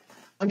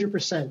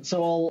 100%.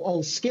 So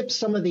I'll skip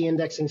some of the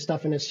indexing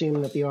stuff and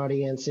assume that the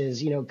audience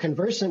is,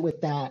 conversant with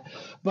that.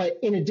 But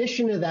in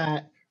addition to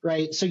that,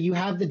 right, so you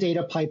have the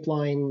data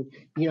pipeline,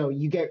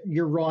 you get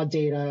your raw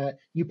data,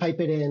 you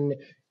pipe it in,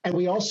 and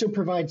we also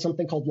provide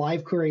something called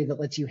Live Query that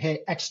lets you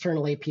hit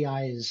external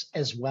APIs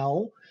as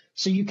well.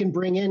 So you can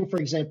bring in, for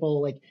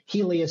example,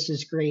 Helios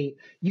is great.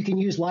 You can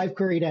use Live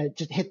Query to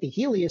just hit the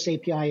Helios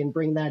API and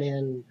bring that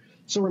in.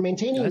 So we're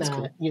maintaining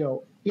that,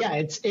 cool. Yeah,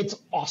 it's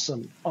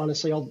awesome.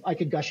 Honestly, I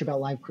could gush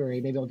about Live Query.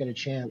 Maybe I'll get a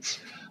chance.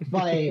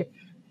 But,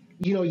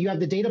 you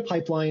have the data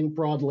pipeline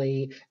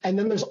broadly, and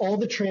then there's all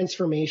the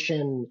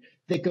transformation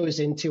that goes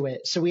into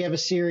it. So we have a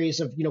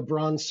series of,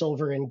 bronze,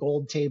 silver, and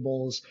gold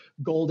tables.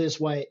 Gold is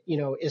what,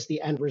 is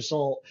the end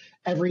result.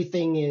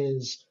 Everything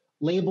is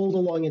labeled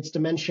along its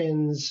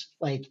dimensions,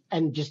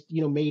 and just,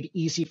 made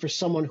easy for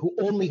someone who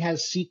only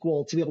has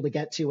SQL to be able to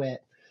get to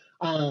it.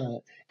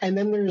 And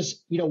then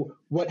there's,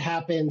 what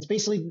happens,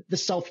 basically the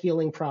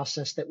self-healing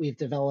process that we've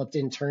developed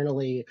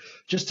internally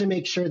just to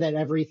make sure that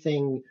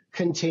everything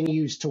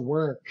continues to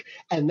work.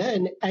 And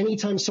then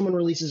anytime someone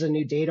releases a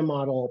new data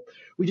model,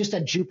 we just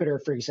had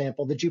Jupyter, for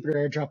example, the Jupyter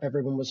airdrop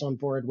everyone was on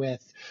board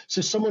with.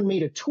 So someone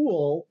made a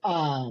tool,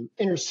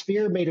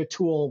 InnerSphere made a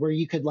tool where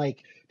you could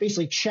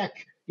basically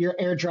check your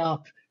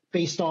airdrop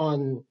based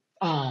on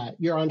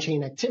your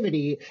on-chain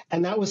activity,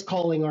 and that was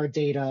calling our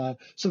data.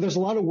 So there's a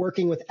lot of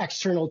working with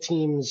external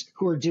teams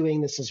who are doing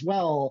this as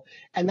well.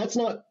 And that's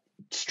not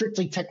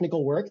strictly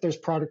technical work. There's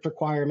product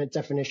requirement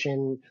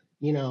definition,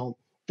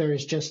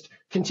 there's just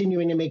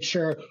continuing to make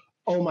sure,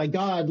 oh my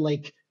God,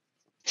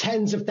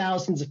 tens of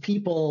thousands of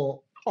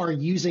people are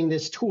using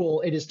this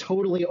tool, it is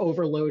totally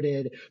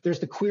overloaded. There's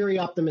the query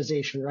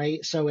optimization,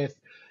 right? So if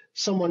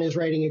someone is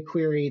writing a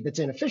query that's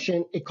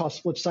inefficient, it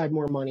costs Flipside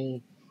more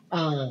money.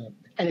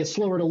 And it's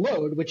slower to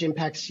load, which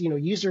impacts,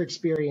 user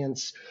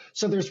experience.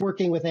 So there's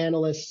working with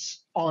analysts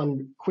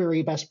on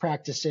query best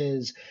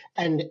practices.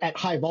 And at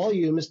high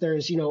volumes,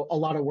 there's, a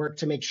lot of work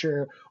to make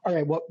sure, all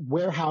right, what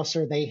warehouse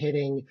are they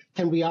hitting?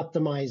 Can we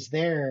optimize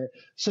there?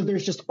 So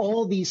there's just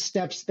all these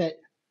steps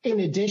that, in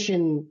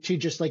addition to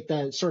just like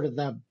the sort of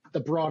the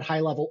broad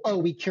high level,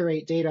 we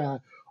curate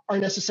data, are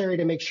necessary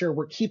to make sure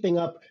we're keeping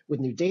up with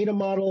new data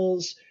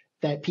models,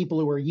 that people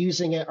who are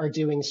using it are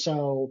doing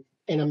so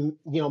in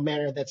a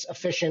manner that's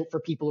efficient for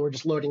people who are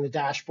just loading the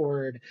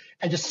dashboard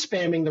and just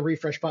spamming the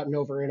refresh button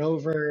over and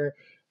over.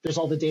 There's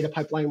all the data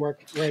pipeline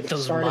work right at the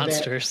start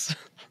monsters. of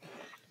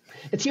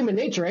it. It's human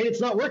nature, right?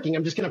 It's not working.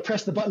 I'm just going to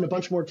press the button a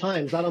bunch more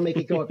times. That'll make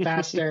it go up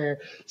faster.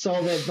 So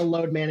all the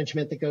load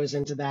management that goes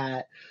into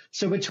that.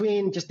 So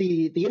between just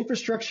the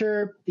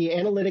infrastructure, the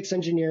analytics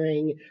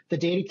engineering, the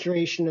data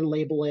curation and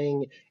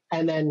labeling,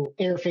 and then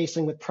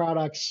interfacing with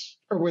products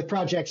or with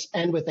projects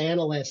and with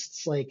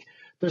analysts, like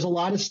there's a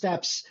lot of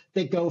steps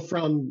that go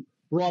from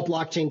raw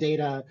blockchain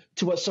data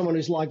to what someone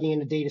who's logging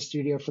into Data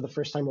Studio for the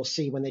first time will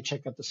see when they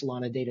check out the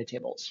Solana data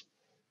tables.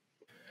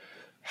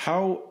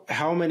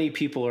 How many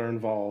people are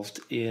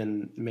involved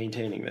in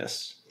maintaining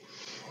this?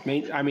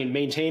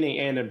 Maintaining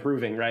and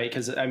improving, right?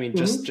 Because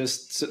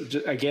just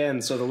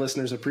again, so the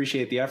listeners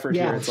appreciate the effort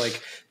here. It's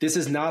like, this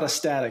is not a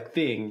static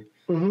thing.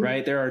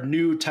 Right? There are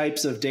new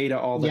types of data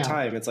all the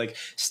time. It's like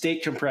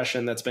state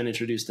compression that's been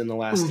introduced in the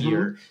last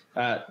year.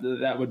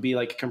 That would be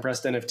like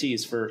compressed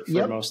NFTs for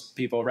most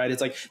people, right?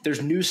 It's like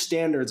there's new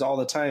standards all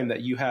the time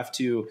that you have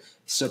to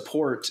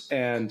support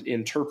and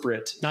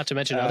interpret. Not to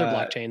mention other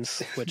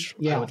blockchains, which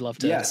I would love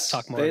to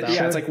talk more about.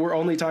 Yeah, it's like we're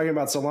only talking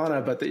about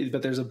Solana,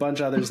 but there's a bunch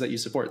of others that you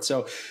support.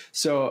 So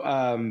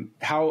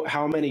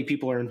how many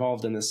people are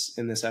involved in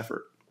this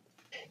effort?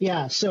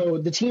 Yeah, so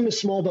the team is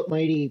small but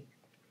mighty.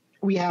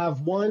 We have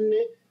one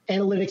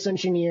analytics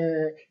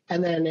engineer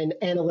and then an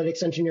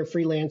analytics engineer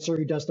freelancer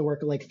who does the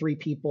work of like 3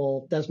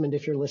 people. Desmond,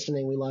 if you're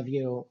listening, we love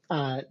you.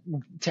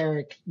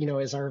 Tarek,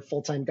 is our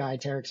full-time guy.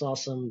 Tarek's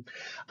awesome.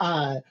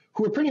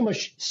 Who are pretty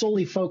much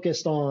solely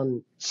focused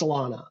on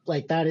Solana.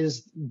 Like that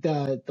is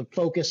the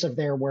focus of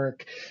their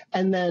work.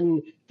 And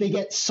then they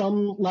get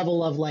some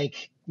level of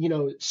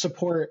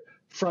support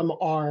from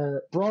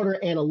our broader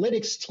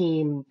analytics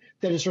team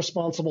that is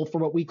responsible for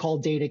what we call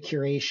data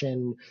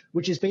curation,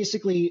 which is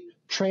basically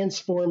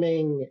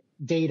transforming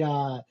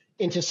data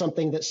into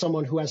something that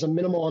someone who has a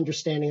minimal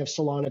understanding of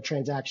Solana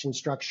transaction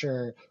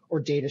structure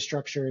or data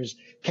structures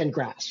can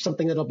grasp,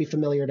 something that'll be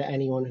familiar to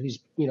anyone who's,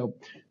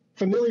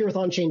 familiar with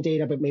on-chain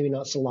data, but maybe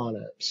not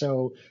Solana.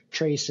 So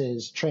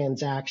traces,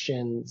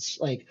 transactions,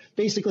 like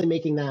basically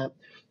making that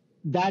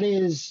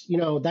is,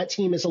 that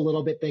team is a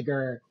little bit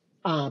bigger.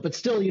 But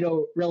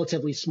still,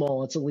 relatively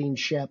small. It's a lean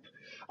ship.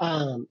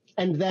 And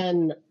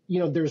then,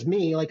 there's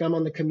me, like I'm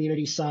on the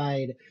community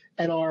side,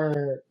 and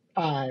our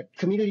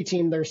community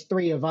team, there's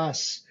 3 of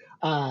us.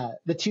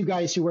 The 2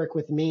 guys who work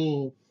with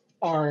me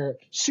are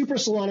super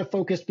Solana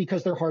focused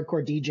because they're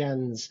hardcore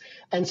degens.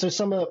 And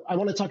so I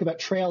want to talk about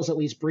Trails at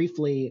least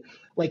briefly.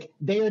 Like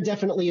they are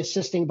definitely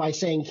assisting by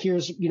saying,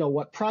 here's,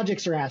 what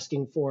projects are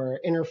asking for,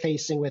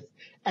 interfacing with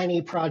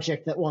any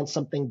project that wants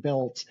something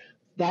built.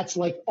 That's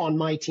like on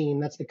my team.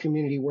 That's the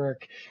community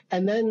work.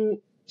 And then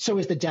so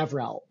is the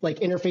DevRel, like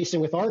interfacing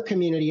with our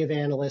community of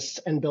analysts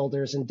and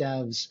builders and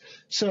devs.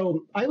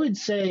 So I would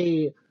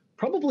say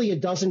probably a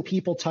dozen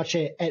people touch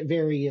it at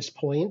various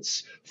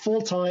points.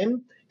 Full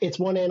time, it's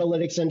one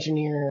analytics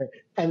engineer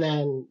and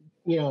then,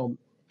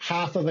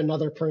 half of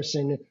another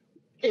person.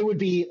 It would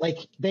be like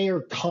they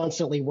are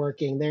constantly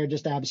working. They're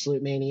just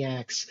absolute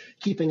maniacs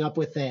keeping up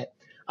with it.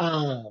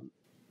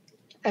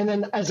 And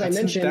then, as I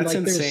mentioned, that's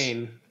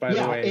insane. By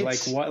the way,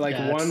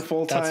 one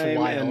full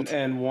time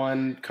and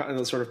one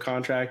sort of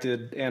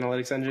contracted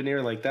analytics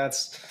engineer, like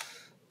that's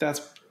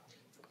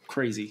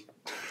crazy.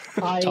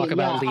 Talk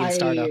about lean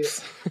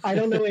startups. I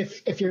don't know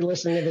if you're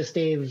listening to this,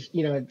 Dave,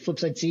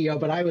 Flipside CEO,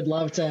 but I would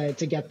love to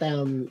get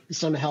them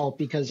some help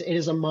because it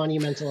is a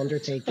monumental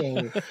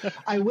undertaking.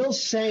 I will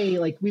say,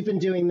 we've been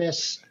doing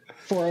this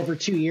for over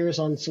 2 years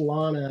on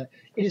Solana.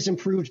 It has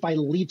improved by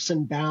leaps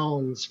and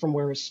bounds from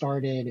where it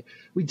started.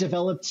 We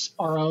developed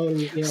our own,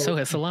 So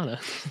has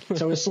Solana.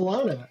 So has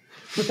Solana.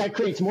 But that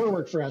creates more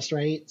work for us,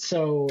 right?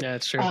 So yeah,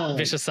 it's true.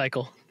 Vicious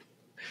cycle.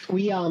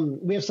 We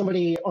have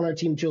somebody on our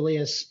team,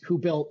 Julius, who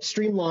built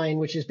Streamline,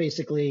 which is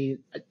basically,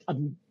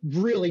 I'm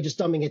really just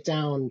dumbing it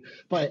down,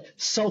 but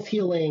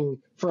self-healing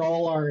for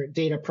all our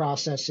data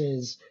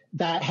processes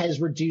that has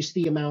reduced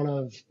the amount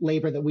of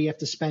labor that we have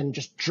to spend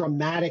just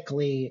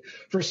dramatically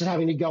versus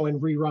having to go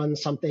and rerun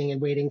something and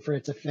waiting for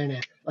it to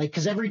finish.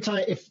 Because every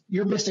time, if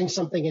you're missing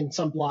something in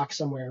some block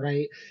somewhere,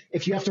 right?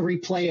 If you have to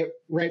replay it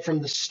right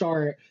from the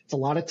start, it's a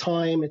lot of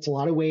time, it's a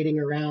lot of waiting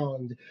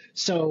around.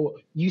 So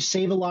you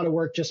save a lot of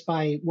work just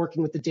by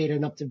working with the data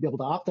enough to be able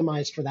to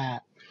optimize for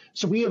that.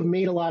 So we have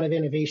made a lot of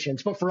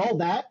innovations, but for all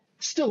that,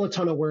 still a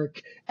ton of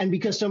work. And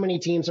because so many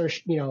teams are,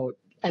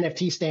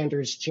 NFT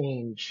standards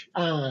change,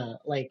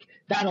 like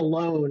that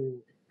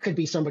alone could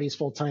be somebody's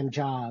full-time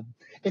job.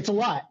 It's a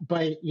lot,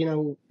 but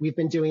we've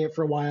been doing it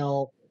for a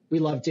while. We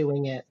love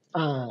doing it.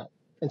 And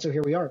so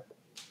here we are.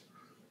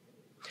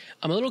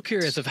 I'm a little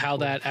curious of how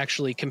that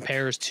actually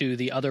compares to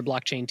the other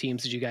blockchain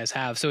teams that you guys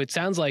have. So it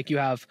sounds like you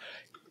have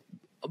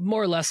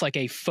more or less like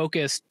a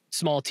focused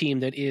small team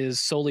that is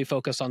solely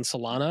focused on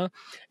Solana.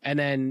 And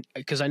then,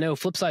 because I know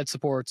Flipside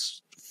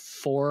supports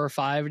 4 or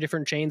 5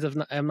 different chains, if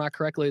I'm not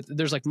correctly,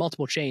 there's like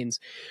multiple chains.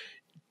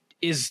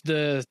 Is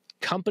the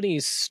company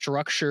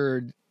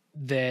structured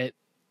that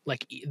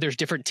like there's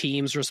different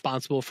teams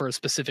responsible for a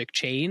specific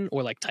chain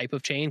or like type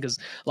of chain? Because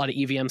a lot of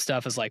EVM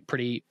stuff is like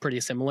pretty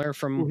similar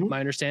from my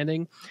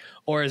understanding.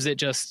 Or is it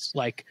just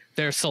like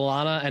there's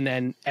Solana and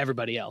then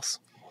everybody else?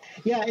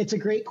 Yeah, it's a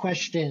great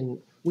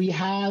question. We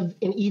have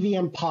an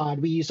EVM pod.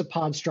 We use a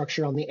pod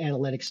structure on the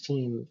analytics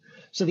team.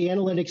 So the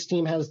analytics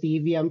team has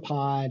the EVM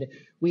pod.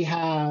 We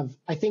have,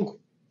 I think,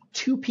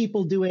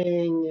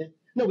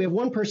 we have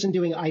one person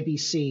doing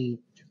IBC.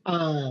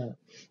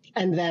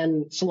 And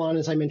then Solana,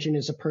 as I mentioned,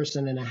 is a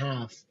person and a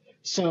half.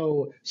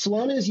 So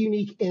Solana is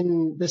unique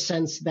in the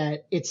sense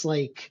that it's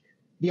like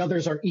the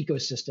others are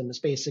ecosystems,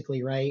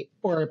 basically, right?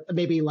 Or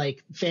maybe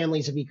like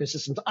families of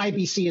ecosystems.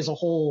 IBC as a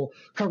whole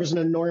covers an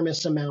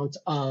enormous amount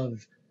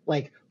of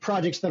like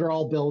projects that are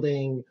all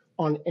building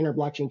on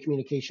inter-blockchain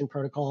communication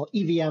protocol.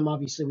 EVM,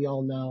 obviously, we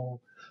all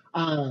know.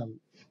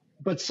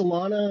 But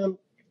Solana,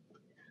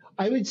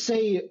 I would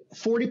say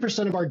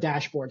 40% of our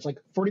dashboards, like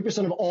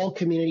 40% of all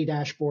community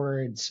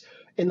dashboards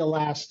in the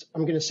last,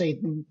 I'm going to say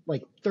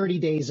like 30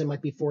 days, it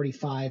might be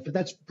 45, but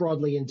that's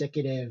broadly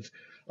indicative.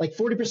 Like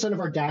 40% of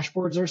our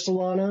dashboards are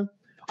Solana.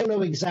 I don't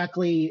know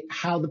exactly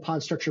how the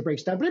pod structure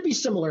breaks down, but it'd be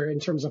similar in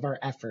terms of our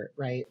effort,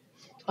 right?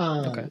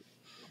 Okay.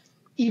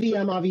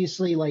 EVM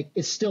obviously like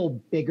is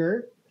still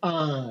bigger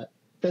than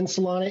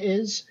Solana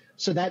is.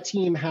 So that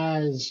team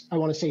has, I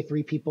want to say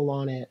 3 people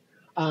on it.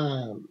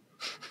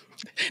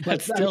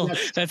 That's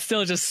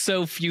still just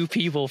so few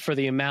people for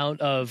the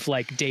amount of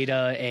like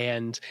data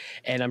and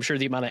I'm sure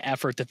the amount of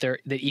effort that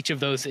each of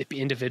those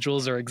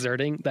individuals are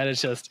exerting. That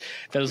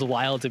is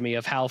wild to me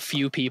of how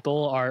few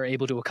people are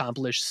able to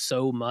accomplish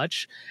so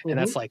much. And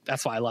that's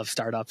why I love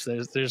startups.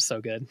 They're so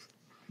good.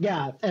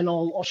 Yeah, and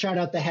I'll shout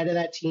out the head of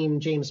that team,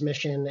 James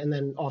Mission, and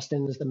then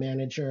Austin is the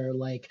manager.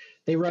 Like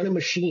they run a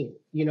machine.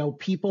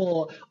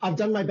 People. I've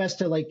done my best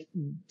to like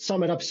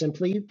sum it up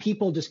simply.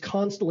 People just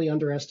constantly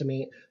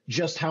underestimate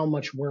just how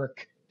much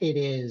work it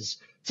is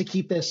to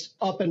keep this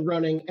up and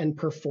running and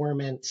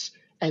performance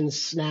and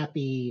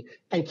snappy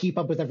and keep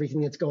up with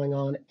everything that's going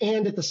on,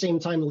 and at the same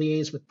time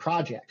liaise with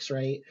projects,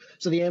 right?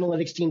 So the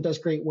analytics team does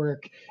great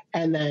work,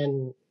 and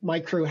then my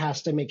crew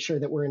has to make sure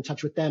that we're in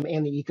touch with them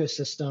and the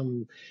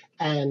ecosystem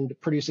and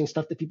producing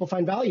stuff that people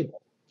find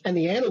valuable. And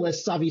the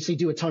analysts obviously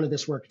do a ton of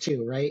this work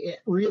too, right? It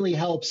really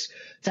helps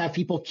to have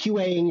people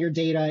QAing your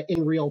data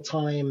in real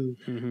time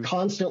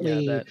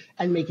constantly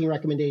and making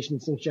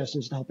recommendations and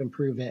suggestions to help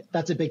improve it.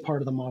 That's a big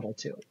part of the model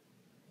too.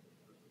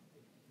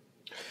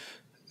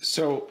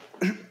 So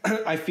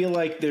I feel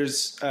like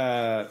there's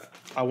I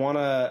want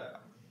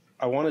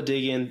to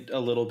dig in a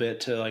little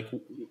bit to like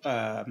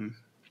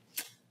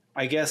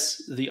I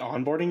guess the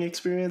onboarding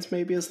experience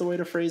maybe is the way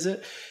to phrase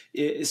it.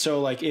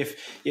 So like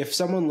if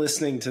someone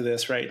listening to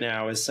this right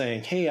now is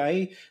saying, "Hey,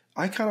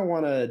 I kind of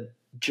want to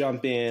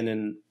jump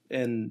in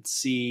and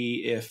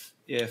see if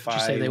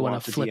I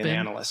want to be an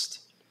analyst."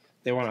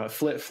 They want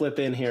to flip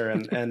in here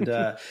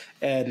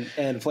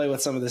and play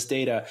with some of this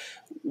data.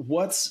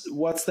 What's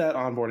that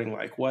onboarding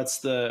like? What's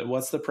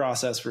the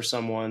process for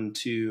someone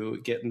to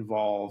get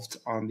involved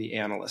on the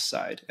analyst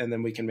side? And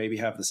then we can maybe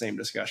have the same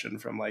discussion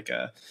from like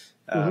a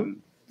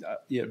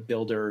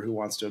builder who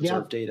wants to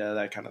absorb data,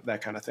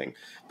 that kind of thing.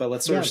 But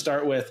let's sort of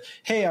start with,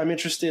 hey, I'm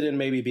interested in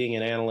maybe being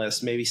an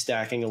analyst, maybe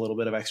stacking a little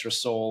bit of extra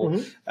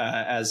SOL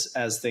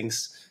as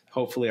things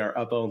hopefully are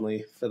up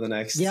only for the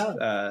next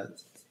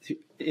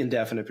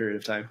indefinite period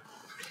of time.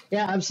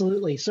 Yeah,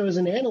 absolutely. So as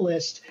an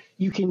analyst,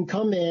 you can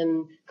come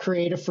in,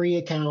 create a free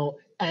account,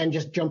 and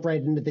just jump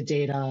right into the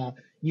data.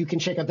 You can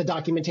check out the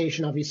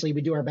documentation. Obviously,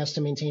 we do our best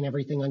to maintain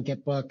everything on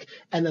Gitbook.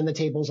 And then the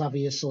tables,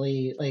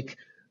 obviously, like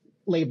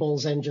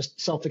labels and just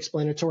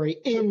self-explanatory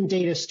in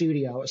Data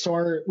Studio.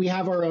 So we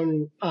have our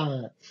own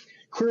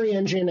query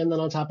engine, and then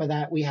on top of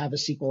that, we have a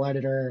SQL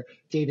editor,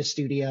 Data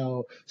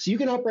Studio. So you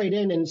can hop right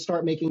in and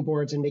start making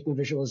boards and making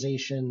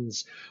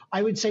visualizations.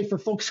 I would say for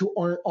folks who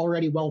aren't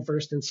already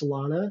well-versed in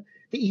Solana,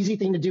 the easy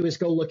thing to do is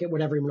go look at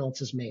what everyone else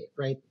has made,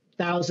 right?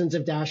 Thousands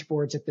of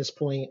dashboards at this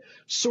point,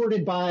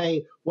 sorted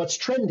by what's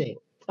trending.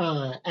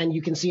 And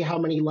you can see how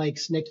many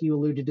likes, Nick, you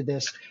alluded to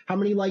this, how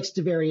many likes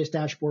do various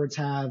dashboards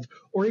have,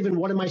 or even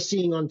what am I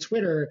seeing on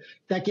Twitter?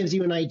 That gives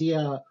you an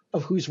idea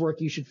of whose work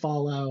you should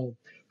follow.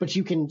 But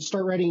you can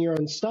start writing your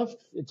own stuff.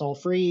 It's all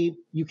free.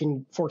 You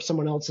can fork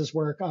someone else's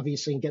work,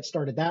 obviously, and get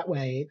started that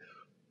way.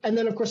 And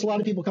then, of course, a lot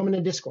of people come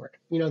into Discord.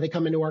 They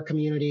come into our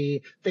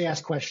community, they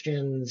ask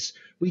questions.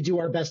 We do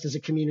our best as a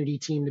community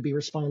team to be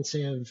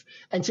responsive.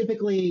 And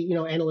typically,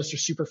 analysts are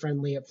super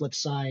friendly at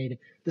Flipside.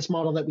 This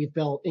model that we've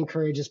built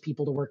encourages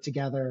people to work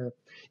together.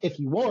 If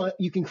you want,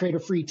 you can create a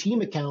free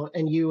team account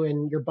and you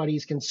and your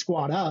buddies can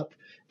squad up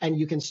and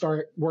you can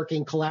start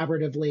working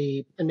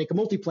collaboratively and make a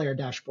multiplayer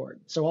dashboard.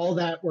 So all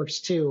that works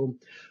too.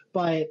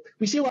 But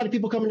we see a lot of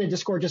people come into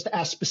Discord just to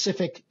ask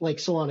specific like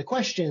Solana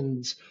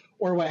questions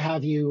or what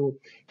have you.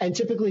 And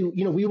typically,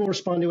 we will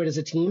respond to it as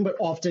a team, but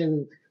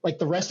often like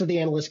the rest of the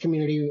analyst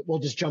community will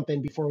just jump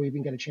in before we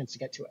even get a chance to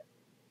get to it.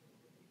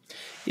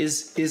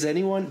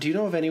 Do you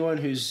know of anyone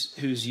who's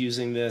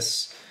using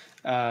this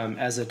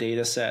as a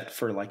data set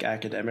for like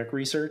academic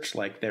research,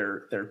 like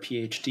their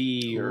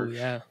PhD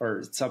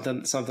or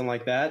something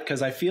like that?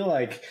 Because I feel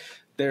like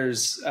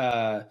there's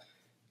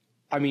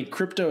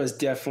crypto has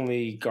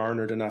definitely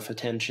garnered enough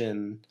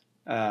attention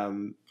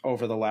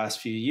over the last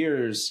few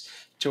years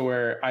to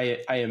where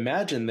I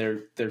imagine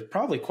there's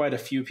probably quite a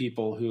few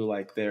people who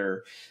like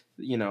they're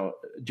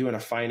doing a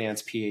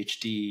finance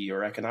PhD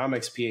or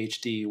economics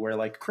PhD where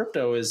like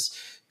crypto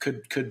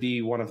could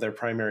be one of their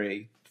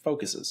primary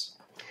focuses.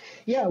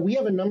 Yeah, we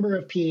have a number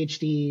of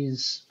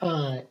PhDs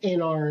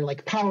in our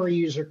like power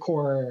user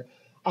core.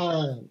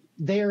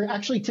 They're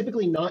actually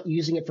typically not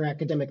using it for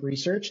academic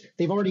research.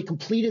 They've already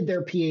completed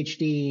their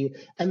PhD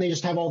and they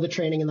just have all the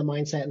training and the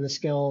mindset and the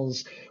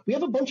skills. We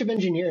have a bunch of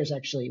engineers,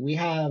 actually. We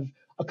have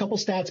a couple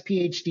stats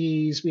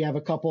PhDs. We have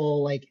a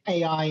couple like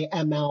AI,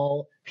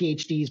 ML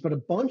PhDs, but a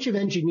bunch of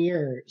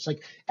engineers,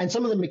 and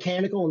some of the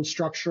mechanical and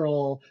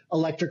structural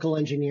electrical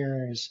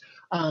engineers.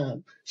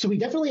 So we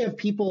definitely have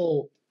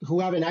people who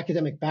have an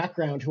academic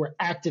background who are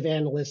active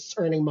analysts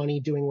earning money,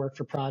 doing work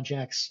for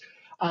projects.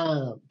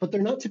 But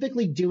they're not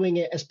typically doing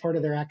it as part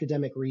of their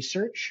academic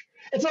research.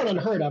 It's not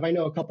unheard of. I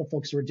know a couple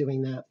folks who are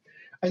doing that.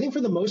 I think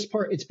for the most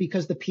part, it's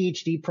because the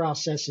PhD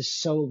process is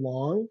so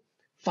long,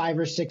 5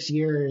 or 6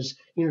 years,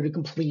 to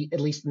complete, at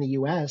least in the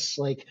US.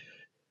 Like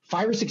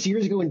 5 or 6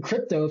 years ago in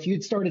crypto, if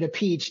you'd started a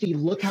PhD,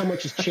 look how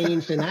much has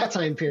changed in that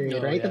time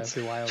period, right? Yeah, that's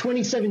wild.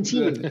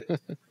 2017.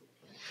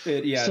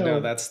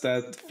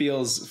 That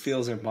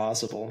feels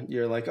impossible.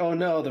 You're like, oh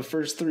no, the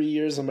first 3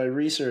 years of my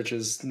research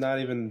is not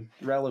even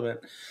relevant.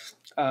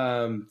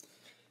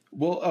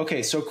 Well,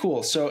 okay, so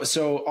cool. So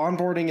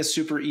onboarding is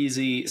super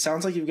easy.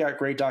 Sounds like you've got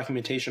great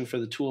documentation for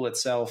the tool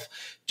itself.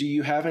 Do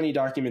you have any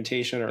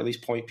documentation, or at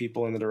least point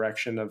people in the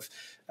direction of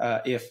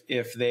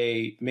if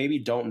they maybe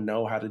don't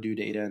know how to do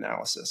data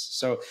analysis?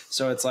 So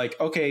it's like,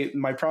 okay,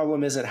 my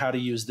problem isn't how to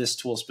use this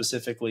tool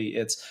specifically.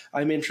 It's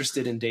I'm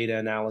interested in data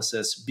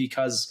analysis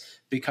because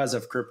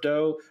of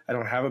crypto. I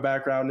don't have a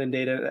background in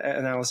data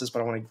analysis, but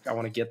I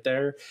want to get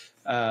there.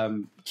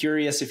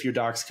 Curious if your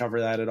docs cover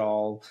that at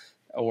all.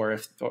 Or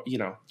if,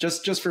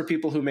 just for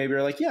people who maybe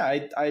are like,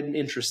 yeah, I'm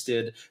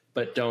interested,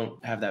 but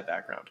don't have that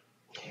background.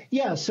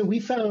 Yeah, so we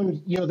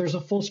found, there's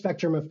a full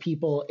spectrum of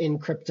people in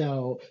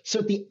crypto. So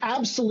at the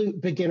absolute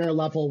beginner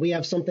level, we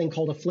have something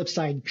called a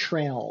Flipside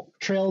Trail.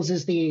 Trails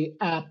is the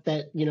app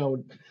that,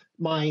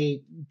 my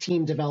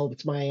team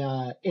developed,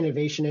 my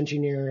innovation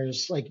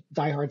engineers, like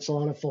diehard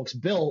Solana folks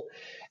built.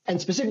 And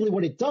specifically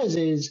what it does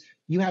is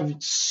you have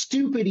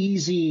stupid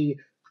easy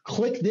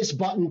click this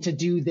button to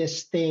do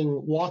this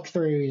thing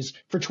walkthroughs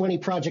for 20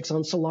 projects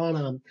on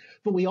Solana.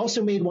 But we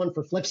also made one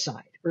for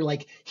Flipside. We're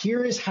like,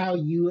 here is how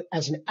you,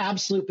 as an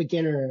absolute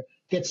beginner,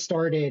 get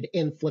started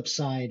in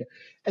Flipside.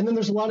 And then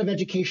there's a lot of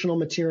educational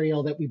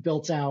material that we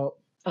built out.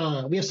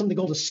 We have something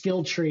called a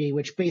skill tree,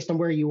 which based on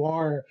where you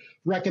are,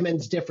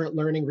 recommends different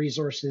learning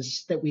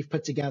resources that we've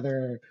put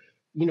together,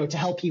 to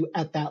help you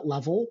at that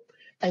level.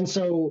 And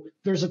so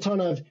there's a ton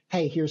of,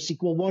 hey, here's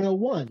SQL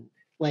 101.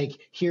 Like,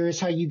 here's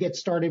how you get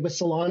started with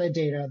Solana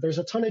data. There's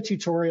a ton of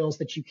tutorials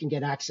that you can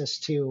get access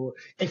to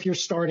if you're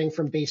starting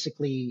from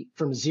basically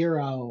from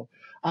zero,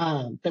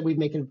 that we've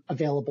made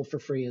available for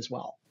free as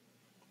well.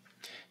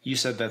 You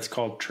said that's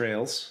called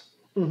Trails?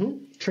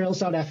 Mm-hmm.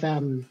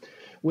 Trails.fm,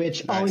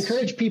 which nice. I'll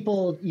encourage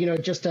people,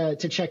 just to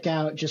check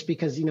out just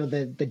because, the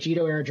Jito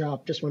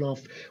airdrop just went off.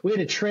 We had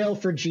a trail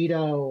for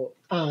Jito.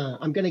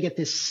 I'm going to get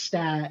this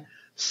stat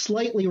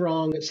slightly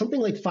wrong. Something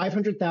like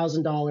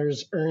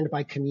 $500,000 earned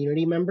by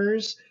community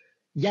members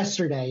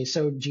yesterday.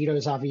 So Jito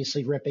is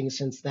obviously ripping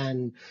since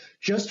then,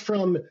 just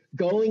from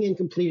going and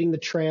completing the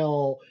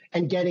trail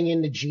and getting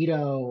into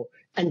Jito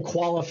and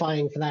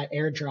qualifying for that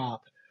airdrop.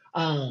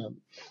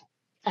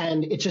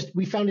 And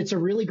we found it's a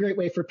really great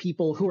way for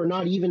people who are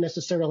not even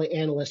necessarily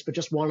analysts, but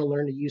just want to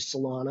learn to use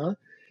Solana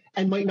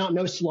and might not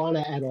know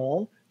Solana at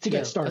all to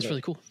get started. That's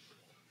really cool.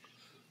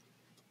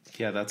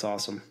 Yeah, that's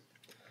awesome.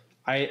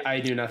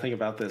 I knew nothing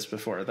about this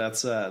before.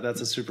 That's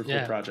a super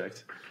cool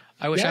project.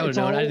 I wish I would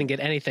have known. I didn't get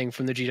anything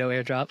from the Jito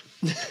airdrop.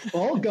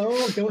 Well,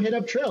 go hit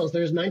up Trails.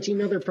 There's 19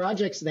 other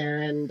projects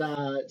there, and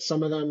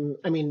some of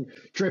them,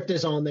 Drift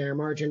is on there,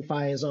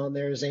 MarginFi is on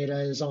there, Zeta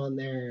is on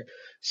there.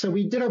 So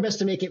we did our best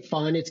to make it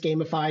fun. It's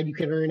gamified. You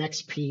can earn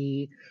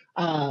XP.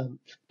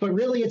 But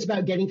really, it's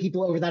about getting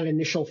people over that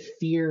initial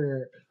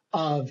fear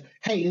of,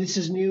 hey, this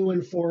is new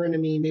and foreign to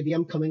me. Maybe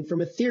I'm coming from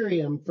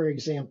Ethereum, for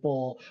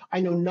example.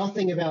 I know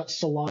nothing about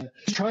Solana.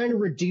 Trying to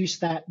reduce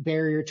that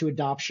barrier to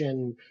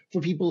adoption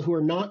for people who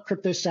are not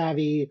crypto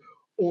savvy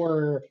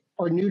or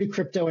are new to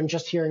crypto and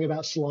just hearing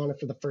about Solana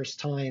for the first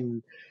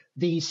time.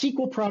 The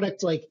SQL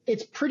product, like,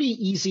 it's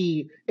pretty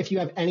easy if you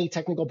have any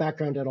technical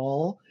background at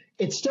all.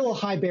 It's still a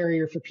high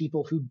barrier for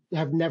people who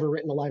have never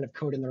written a line of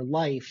code in their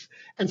life.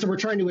 And so we're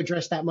trying to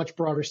address that much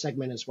broader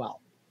segment as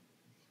well.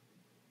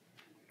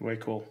 Way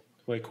cool.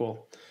 Way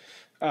cool.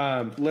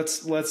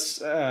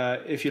 Let's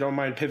if you don't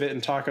mind, pivot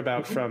and talk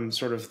about from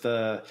sort of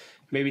the,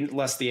 maybe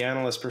less the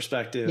analyst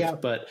perspective,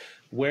 but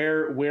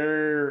where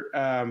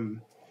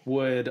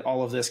would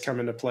all of this come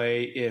into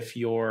play if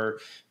you're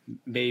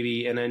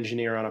maybe an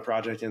engineer on a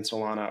project in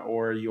Solana,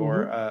 or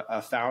you're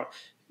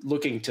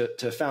looking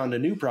to found a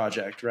new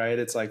project, right?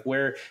 It's like,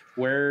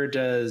 where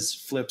does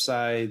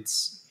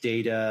Flipside's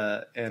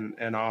data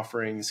and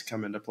offerings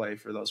come into play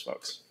for those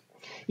folks?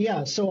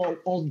 Yeah, so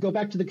I'll go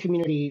back to the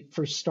community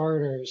for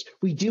starters.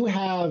 We do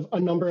have a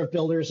number of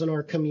builders in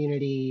our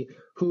community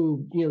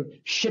who,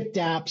 ship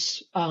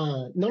dApps.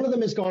 None of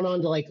them has gone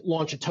on to like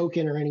launch a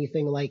token or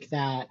anything like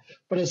that.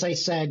 But as I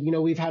said,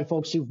 we've had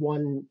folks who've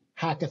won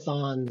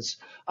hackathons.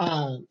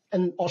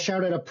 And I'll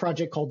shout out a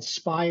project called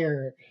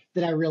Spire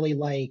that I really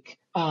like.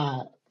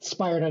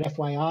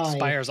 Spire.fyi.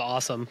 Spire's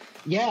awesome.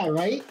 Yeah,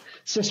 right?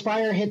 So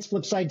Spire hits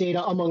Flipside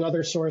data among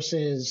other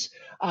sources.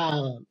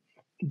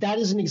 That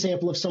is an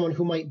example of someone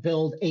who might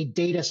build a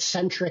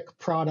data-centric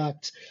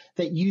product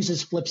that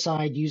uses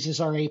Flipside, uses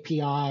our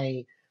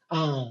API,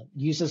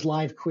 uses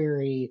live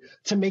query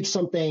to make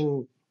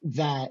something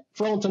that,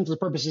 for all intents and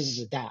purposes,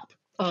 is a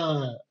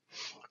dApp.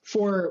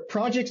 For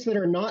projects that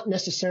are not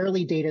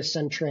necessarily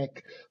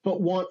data-centric, but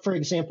want, for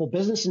example,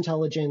 business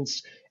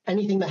intelligence,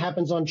 anything that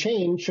happens on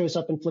chain shows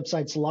up in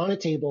Flipside Solana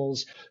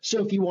tables.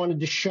 So if you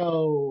wanted to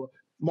show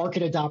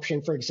market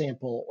adoption, for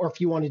example, or if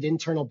you wanted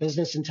internal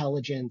business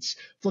intelligence,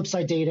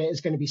 Flipside data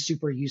is going to be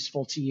super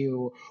useful to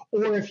you.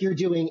 Or if you're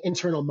doing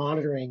internal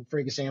monitoring, for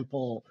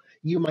example,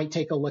 you might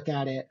take a look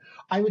at it.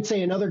 I would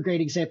say another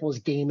great example is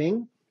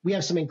gaming. We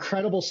have some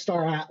incredible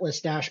Star Atlas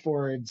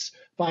dashboards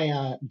by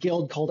a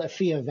guild called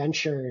Afia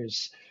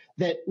Ventures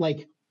that,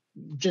 like,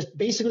 just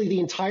basically the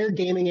entire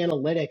gaming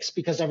analytics,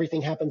 because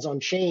everything happens on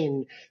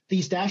chain.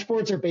 These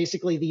dashboards are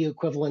basically the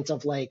equivalent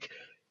of, like,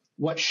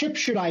 what ship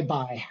should I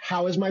buy?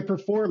 How is my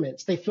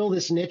performance? They fill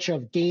this niche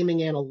of gaming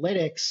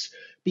analytics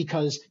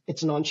because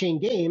it's an on-chain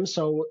game,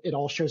 so it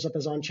all shows up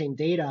as on-chain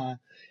data.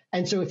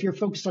 And so if you're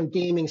focused on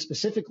gaming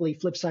specifically,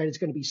 Flipside is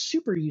going to be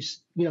super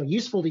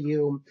useful to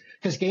you,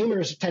 because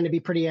gamers tend to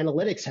be pretty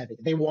analytics heavy.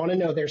 They want to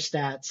know their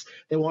stats.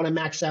 They want to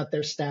max out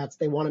their stats.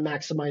 They want to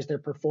maximize their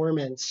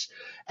performance.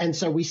 And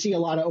so we see a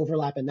lot of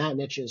overlap in that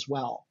niche as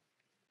well.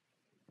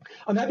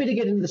 I'm happy to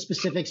get into the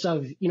specifics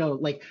of,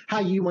 like how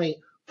you might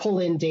pull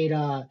in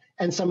data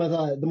and some of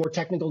the more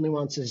technical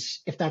nuances,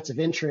 if that's of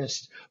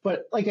interest.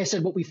 But like I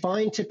said, what we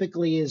find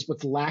typically is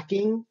what's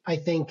lacking, I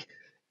think,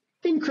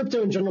 in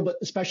crypto in general, but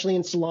especially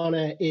in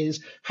Solana, is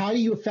how do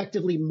you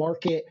effectively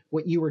market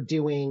what you are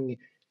doing?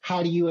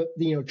 How do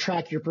you,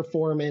 track your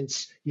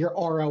performance, your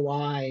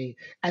ROI?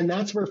 And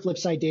that's where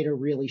Flipside data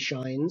really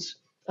shines,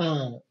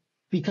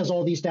 because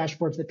all these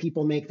dashboards that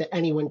people make that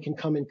anyone can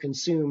come and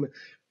consume,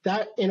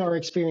 that in our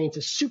experience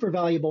is super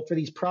valuable for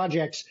these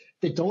projects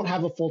that don't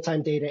have a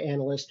full-time data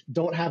analyst,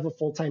 don't have a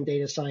full-time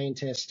data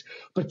scientist,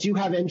 but do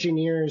have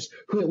engineers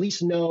who at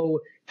least know,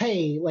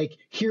 hey, like,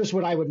 here's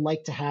what I would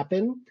like to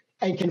happen,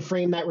 and can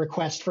frame that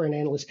request for an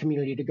analyst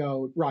community to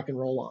go rock and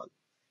roll on.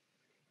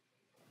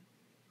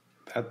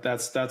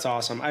 That's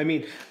awesome. I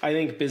mean, I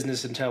think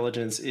business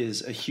intelligence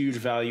is a huge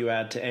value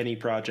add to any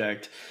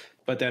project,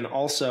 but then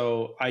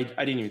also I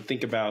didn't even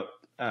think about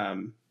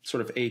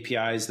sort of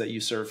APIs that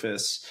you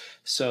surface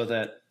so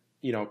that,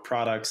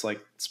 products like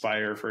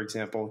Spire, for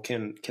example,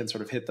 can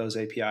sort of hit those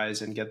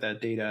APIs and get that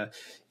data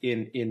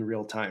in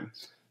real time.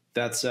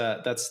 That's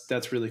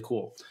really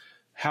cool.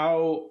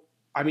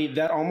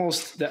 That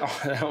almost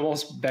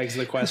begs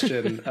the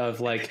question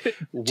of, like,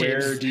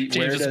 where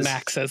does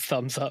Max says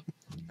thumbs up?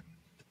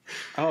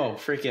 Oh,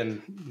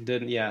 freaking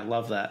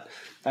love that.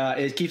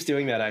 It keeps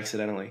doing that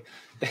accidentally.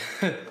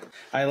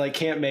 I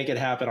can't make it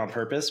happen on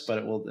purpose, but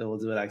it will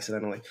do it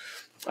accidentally.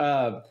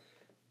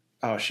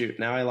 Oh shoot!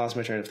 Now I lost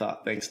my train of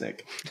thought. Thanks,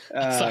 Nick.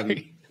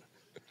 Sorry.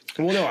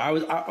 Well,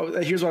 no,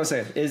 here's what I'm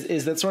saying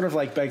is that sort of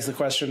like begs the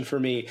question for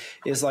me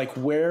is, like,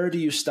 where do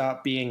you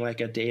stop being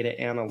like a data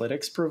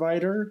analytics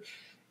provider,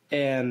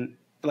 and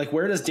like,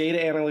 where does data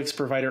analytics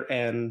provider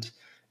end,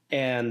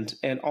 and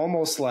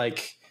almost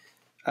like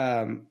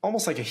a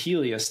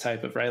Helios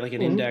type of, right, like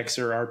an index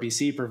or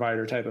RPC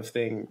provider type of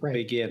thing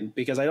begin?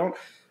 Because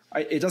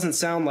it doesn't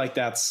sound like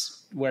that's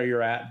where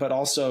you're at, but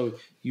also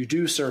you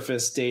do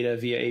surface data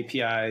via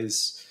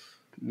APIs,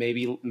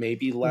 maybe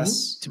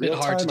less. It's a bit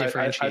hard to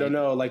differentiate. I don't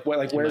know,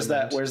 where's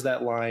that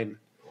line?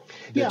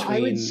 Yeah, I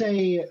would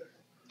say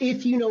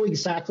if you know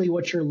exactly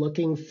what you're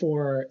looking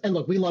for, and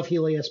look, we love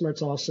Helios,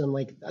 Mert's awesome.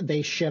 Like,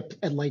 they ship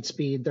at light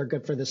speed. They're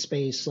good for the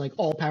space, like,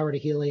 all power to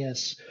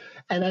Helios.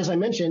 And as I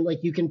mentioned,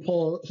 like you can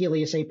pull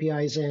Helios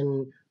APIs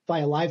in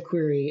via live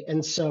query.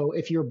 And so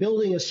if you're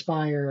building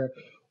Aspire,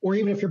 or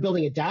even if you're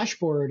building a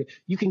dashboard,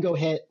 you can go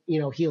hit,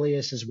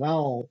 Helios as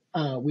well.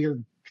 We're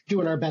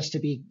doing our best to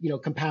be,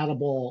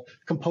 compatible,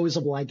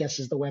 composable, I guess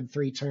is the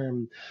Web3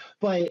 term.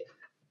 But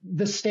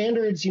the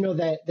standards,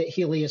 that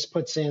Helios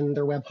puts in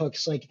their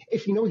webhooks, like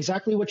if you know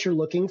exactly what you're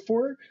looking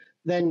for,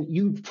 then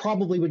you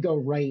probably would go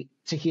right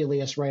to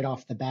Helios right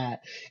off the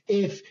bat.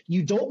 If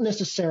you don't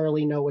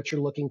necessarily know what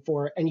you're looking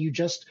for and you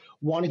just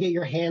want to get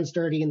your hands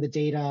dirty in the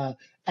data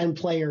and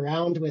play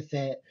around with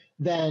it,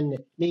 then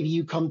maybe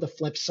you come to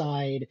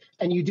Flipside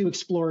and you do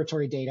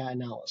exploratory data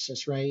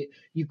analysis, right?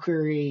 You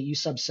query, you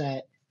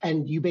subset,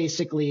 and you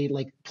basically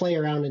like play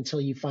around until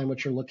you find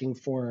what you're looking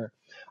for.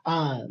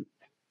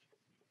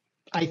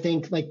 I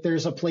think like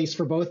there's a place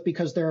for both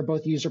because there are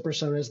both user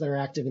personas that are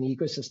active in the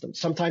ecosystem.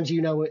 Sometimes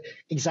you know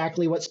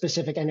exactly what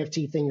specific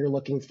NFT thing you're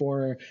looking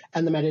for,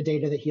 and the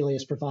metadata that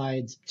Helios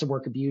provides, it's a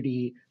work of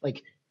beauty.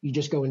 Like you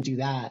just go and do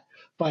that.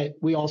 But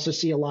we also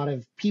see a lot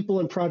of people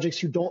and projects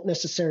who don't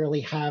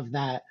necessarily have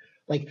that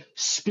like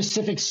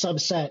specific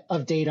subset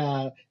of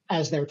data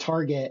as their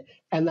target.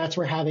 And that's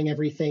where having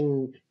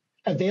everything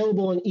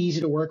available and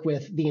easy to work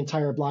with the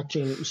entire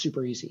blockchain is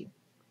super easy.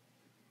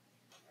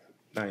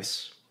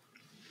 Nice.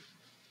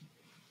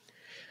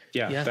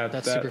 Yeah,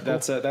 that's super cool.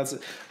 That's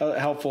a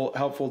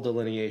helpful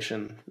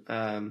delineation.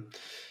 And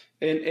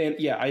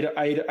yeah,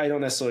 I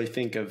don't necessarily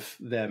think of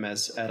them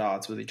as at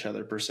odds with each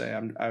other per se.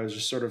 I was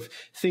just sort of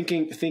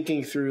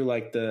thinking through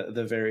like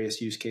the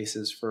various use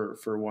cases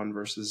for one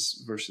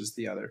versus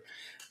the other.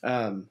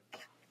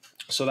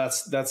 So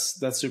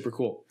that's super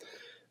cool.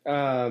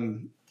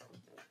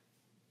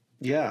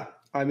 Yeah,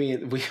 I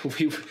mean, I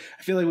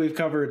feel like we've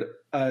covered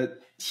a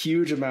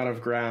huge amount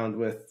of ground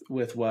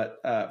with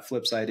what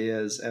Flipside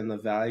is and the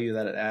value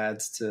that it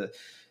adds to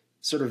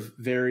sort of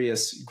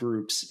various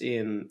groups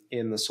in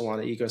the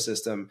Solana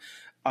ecosystem.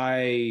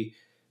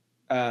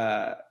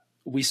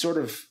 We sort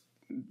of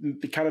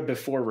kind of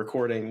before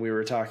recording, we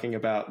were talking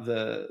about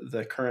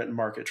the current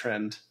market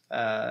trend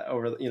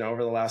over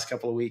the last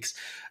couple of weeks.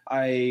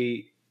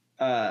 I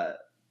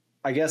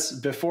guess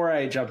before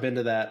I jump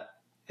into that,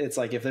 it's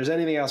like if there's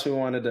anything else we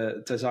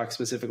wanted to talk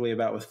specifically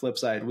about with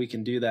Flipside, we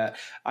can do that.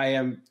 I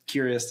am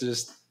curious to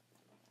just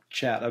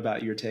chat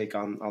about your take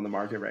on the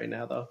market right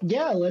now, though.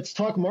 Yeah, let's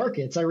talk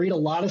markets. I read a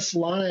lot of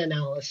Solana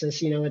analysis.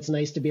 It's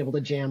nice to be able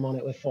to jam on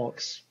it with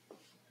folks.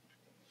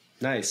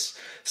 Nice.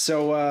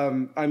 So,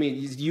 I mean,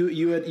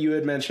 you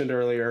had mentioned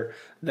earlier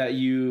that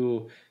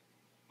you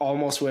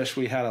almost wish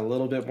we had a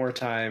little bit more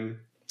time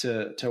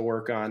to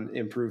work on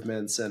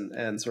improvements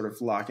and sort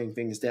of locking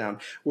things down.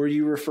 Were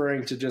you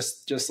referring to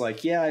just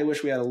like, yeah, I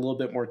wish we had a little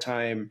bit more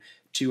time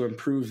to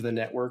improve the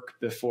network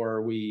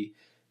before we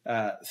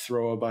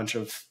throw a bunch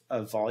of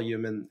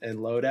volume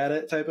and load at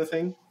it type of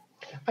thing?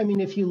 I mean,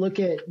 if you look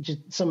at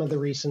just some of the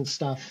recent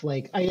stuff,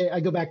 like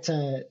I go back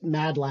to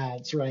Mad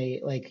Lads,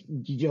 right? Like,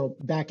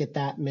 back at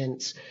that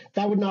mint,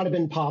 that would not have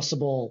been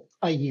possible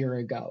a year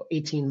ago,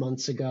 18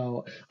 months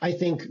ago. I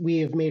think we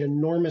have made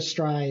enormous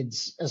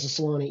strides as a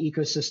Solana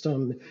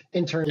ecosystem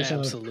in terms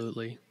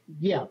Absolutely.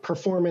 of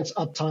performance,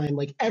 uptime.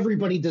 Like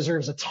everybody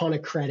deserves a ton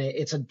of credit.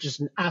 It's just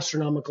an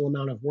astronomical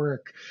amount of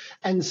work.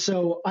 And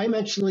so I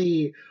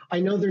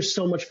know there's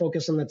so much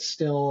focus on that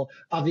still.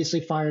 Obviously,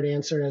 Fired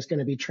Answer is going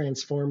to be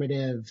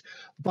transformative,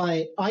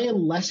 but I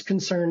am less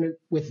concerned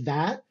with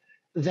that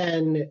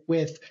than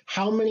with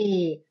how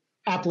many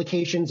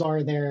applications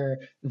are there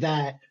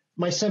that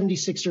my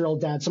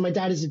 76-year-old dad, so my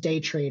dad is a day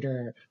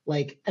trader,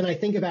 and I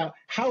think about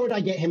how would I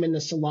get him into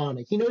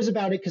Solana? He knows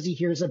about it because he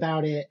hears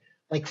about it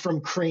like from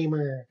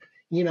Kramer,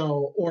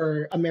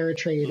 or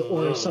Ameritrade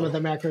or some of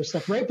the macro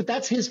stuff, right? But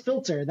that's his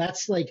filter.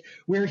 That's like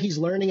where he's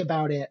learning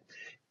about it.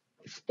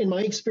 In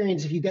my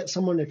experience, if you get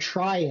someone to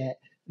try it,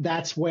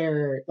 that's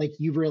where like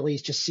you really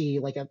just see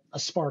like a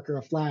spark or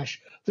a flash.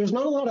 There's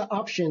not a lot of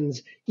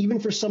options, even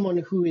for someone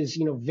who is,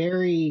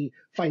 very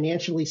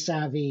financially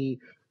savvy,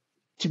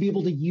 to be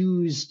able to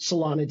use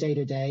Solana day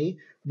to day.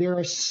 There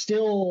are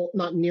still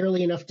not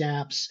nearly enough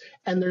dApps,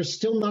 and there's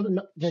still not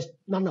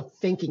enough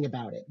thinking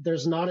about it.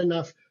 There's not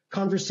enough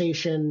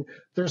conversation.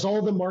 There's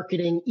all the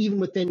marketing, even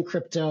within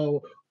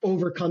crypto,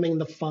 overcoming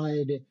the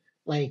FUD,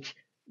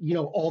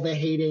 all the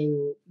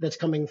hating that's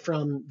coming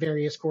from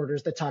various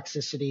quarters, the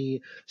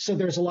toxicity. So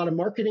there's a lot of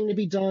marketing to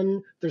be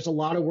done. There's a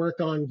lot of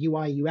work on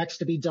UI, UX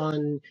to be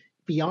done,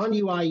 beyond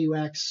UI,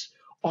 UX,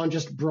 on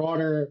just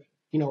broader,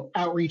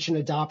 outreach and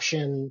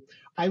adoption.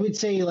 I would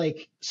say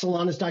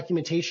Solana's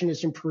documentation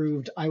is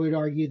improved. I would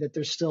argue that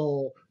there's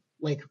still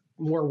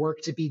more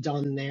work to be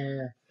done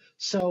there.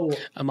 So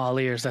I'm all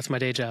ears. That's my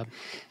day job.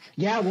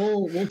 Yeah,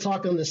 we'll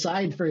talk on the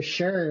side for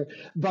sure.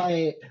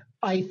 But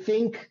I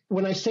think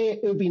when I say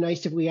it would be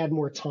nice if we had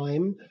more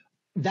time,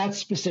 that's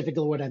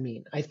specifically what I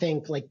mean. I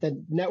think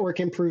the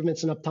network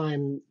improvements and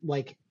uptime,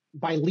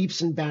 by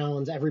leaps and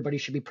bounds, everybody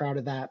should be proud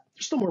of that.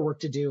 There's still more work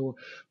to do,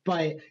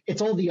 but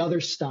it's all the other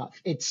stuff.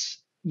 It's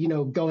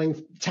going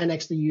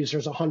 10x the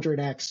users,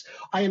 100x.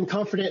 I am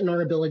confident in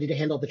our ability to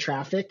handle the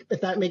traffic,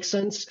 if that makes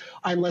sense.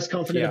 I'm less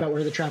confident about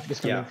where the traffic is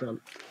coming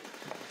from.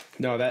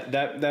 No,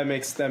 that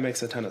makes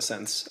a ton of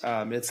sense.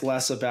 It's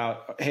less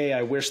about, hey,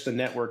 I wish the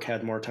network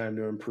had more time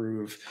to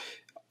improve.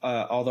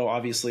 Although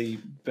obviously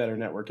better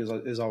network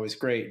is always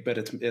great, but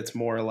it's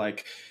more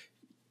like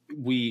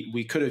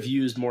we could have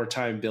used more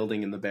time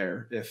building in the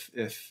bear,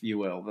 if you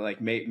will,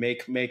 like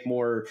make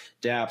more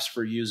dApps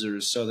for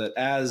users so that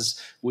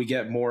as we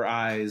get more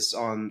eyes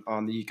on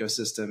the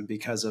ecosystem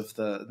because of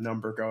the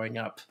number going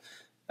up,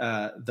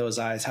 those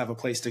eyes have a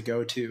place to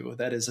go to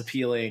that is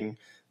appealing,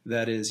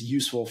 that is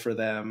useful for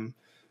them.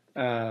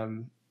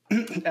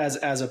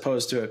 As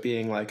opposed to it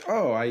being like,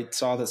 oh, I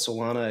saw that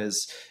Solana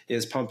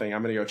is pumping,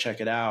 I'm going to go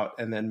check it out,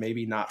 and then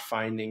maybe not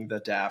finding the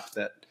dApp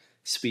that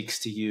speaks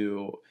to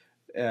you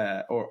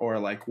or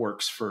like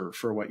works for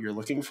what you're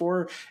looking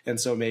for, and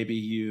so maybe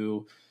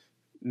you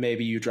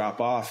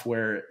drop off.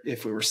 Where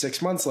if we were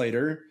 6 months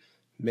later,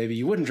 maybe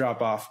you wouldn't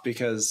drop off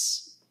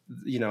because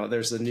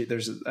there's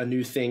a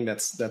new thing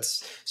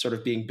that's sort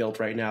of being built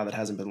right now that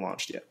hasn't been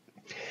launched yet.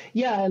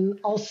 Yeah, and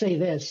I'll say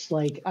this,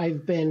 like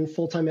I've been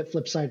full-time at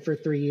Flipside for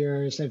 3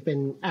 years. I've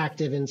been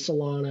active in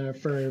Solana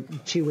for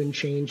 2 and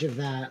change of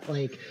that.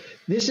 Like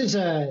this is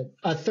a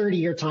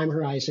 30-year time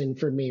horizon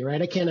for me,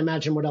 right? I can't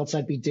imagine what else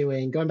I'd be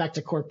doing. Going back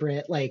to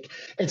corporate, like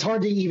it's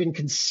hard to even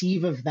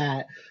conceive of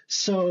that.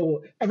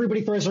 So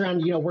everybody throws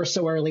around, we're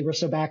so early, we're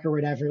so back or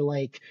whatever.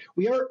 Like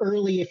we are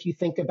early if you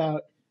think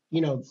about,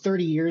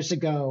 30 years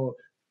ago,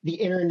 the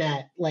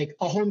internet, like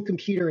a home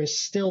computer is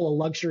still a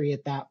luxury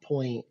at that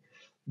point.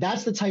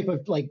 That's the type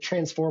of like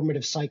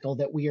transformative cycle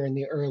that we are in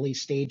the early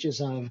stages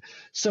of.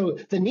 So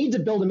the need to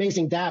build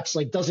amazing dApps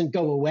like doesn't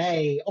go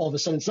away all of a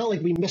sudden. It's not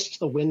like we missed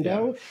the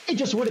window. Yeah. It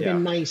just would have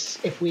been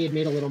nice if we had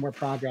made a little more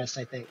progress,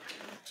 I think.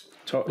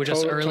 We're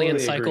just early in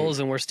cycles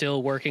and we're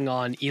still working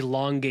on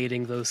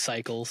elongating those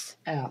cycles.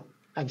 Yeah,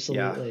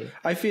 absolutely.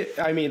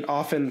 Yeah.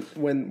 Often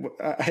when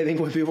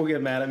people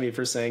get mad at me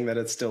for saying that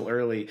it's still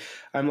early,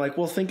 I'm like,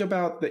 well, think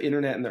about the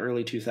internet in the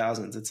early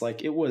 2000s. It's like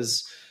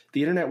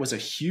the internet was a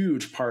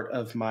huge part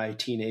of my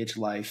teenage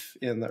life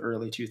in the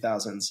early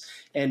 2000s.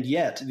 And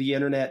yet the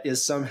internet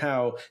is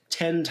somehow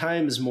 10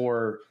 times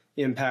more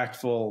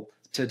impactful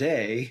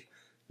today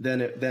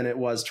than it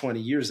was 20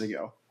 years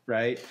ago.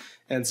 Right.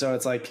 And so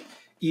it's like,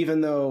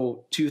 even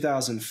though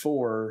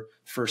 2004,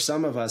 for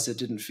some of us, it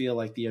didn't feel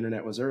like the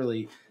internet was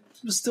early,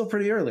 it was still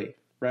pretty early.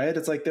 Right.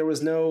 It's like there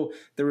was no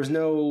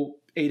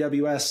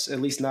AWS, at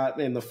least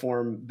not in the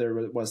form there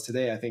was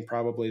today. I think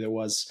probably there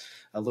was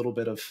a little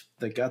bit of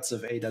the guts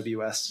of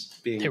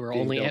AWS being.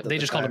 They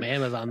just called them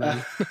Amazon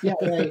then. Yeah,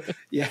 right.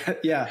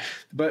 Yeah.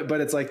 But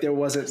it's like there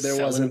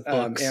wasn't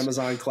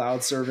Amazon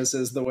cloud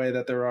services the way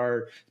that there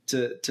are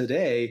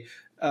today.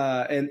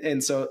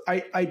 And so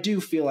I do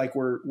feel like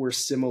we're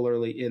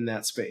similarly in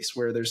that space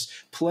where there's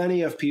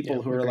plenty of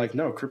people who are like,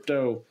 no,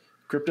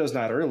 crypto's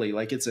not early.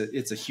 Like it's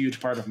a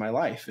huge part of my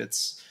life.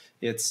 It's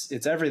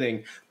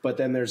everything. But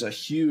then there's a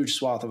huge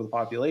swath of the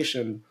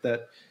population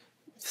that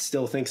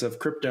still thinks of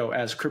crypto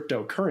as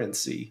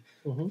cryptocurrency,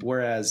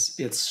 whereas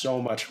it's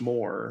so much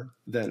more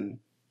than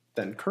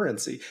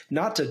currency.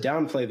 Not to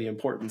downplay the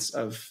importance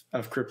of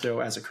crypto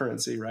as a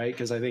currency, right?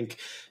 Because I think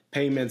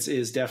payments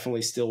is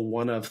definitely still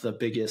one of the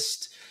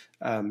biggest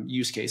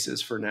use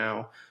cases for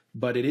now.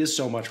 But it is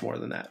so much more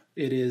than that.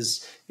 It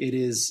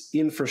is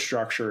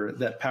infrastructure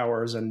that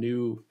powers a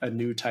new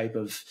type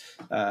of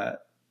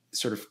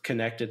sort of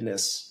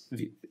connectedness,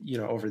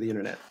 over the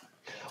internet.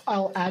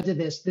 I'll add to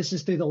this. This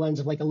is through the lens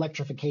of like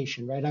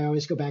electrification, right? I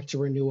always go back to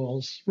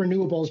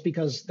renewables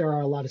because there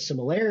are a lot of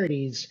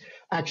similarities.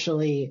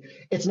 Actually,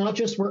 it's not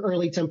just we're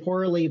early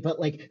temporally, but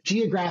like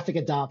geographic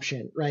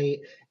adoption, right?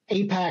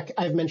 APAC,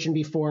 I've mentioned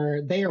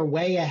before, they are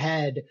way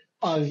ahead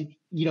of,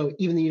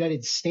 even the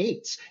United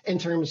States in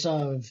terms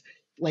of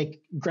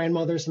like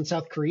grandmothers in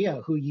South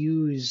Korea who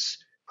use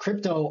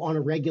crypto on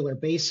a regular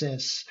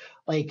basis.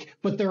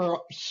 But there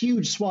are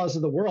huge swaths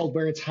of the world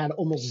where it's had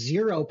almost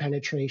zero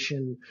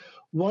penetration.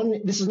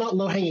 This is not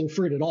low-hanging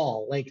fruit at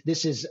all. Like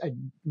this is a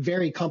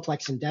very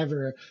complex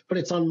endeavor, but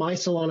it's on my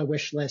Solana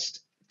wish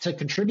list to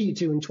contribute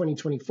to in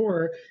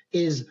 2024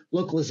 is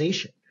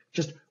localization,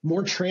 just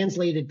more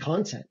translated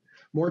content,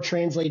 more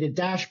translated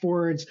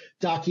dashboards,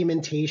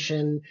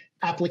 documentation,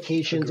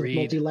 applications with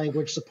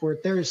multi-language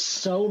support. There is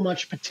so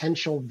much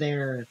potential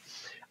there.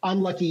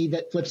 I'm lucky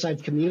that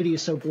Flipside's community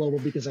is so global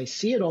because I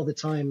see it all the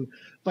time.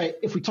 But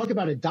if we talk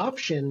about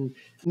adoption,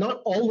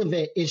 not all of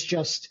it is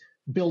just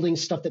building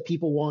stuff that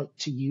people want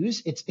to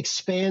use. It's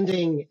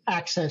expanding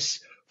access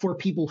for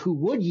people who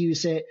would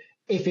use it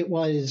if it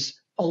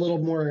was a little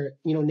more,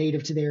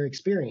 native to their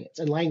experience.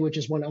 And language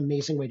is one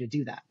amazing way to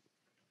do that.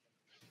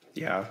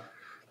 Yeah,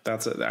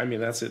 that's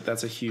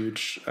a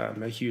huge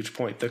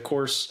point. The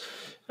course,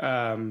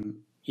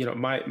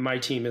 my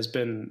team has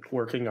been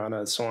working on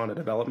a Solana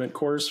development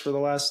course for the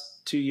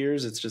last 2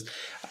 years. It's just,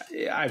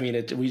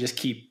 we just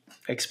keep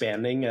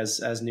expanding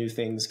as new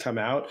things come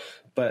out.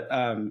 But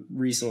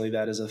recently,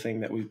 that is a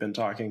thing that we've been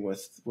talking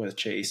with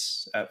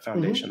Chase at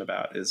Foundation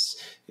about is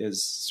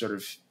sort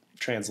of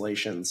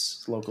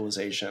translations,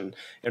 localization.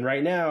 And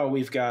right now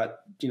we've got,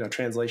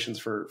 translations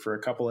for a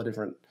couple of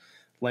different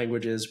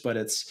languages, but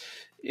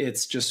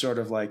it's just sort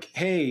of like,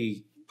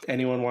 hey,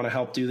 anyone want to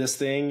help do this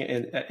thing?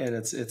 And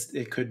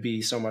it could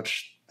be so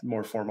much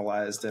more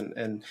formalized.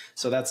 And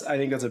so I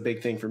think that's a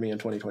big thing for me in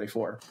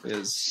 2024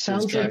 is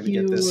trying to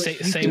get this.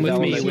 Same with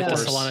me with the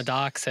Solana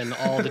docs and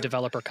all the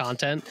developer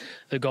content.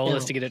 The goal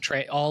is to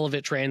get all of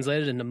it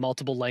translated into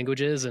multiple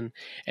languages and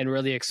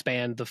really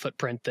expand the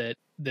footprint that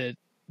the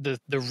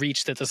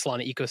reach that the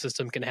Solana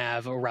ecosystem can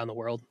have around the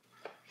world.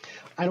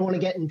 I don't want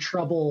to get in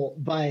trouble,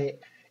 but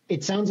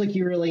it sounds like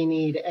you really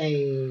need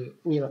a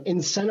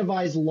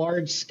incentivized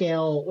large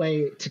scale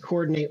way to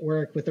coordinate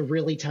work with a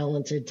really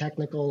talented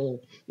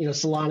technical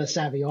Solana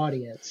savvy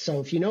audience. So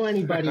if you know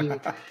anybody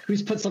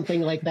who's put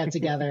something like that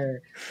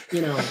together,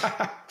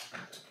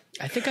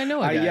 I think I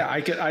know a guy. Yeah,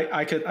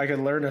 I could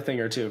learn a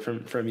thing or two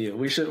from you.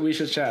 We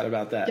should chat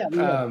about that.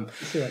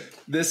 Yeah,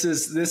 this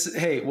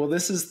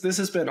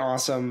has been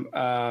awesome.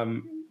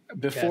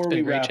 Before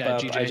we wrap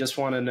up, GJ. I just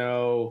want to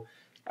know.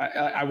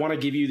 I want to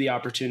give you the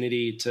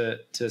opportunity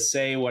to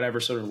say whatever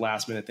sort of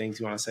last minute things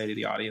you want to say to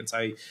the audience.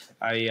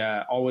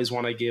 I always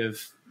want to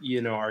give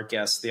our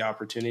guests the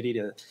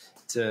opportunity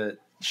to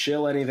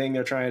shill anything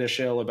they're trying to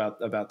shill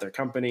about their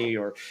company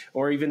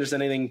or even just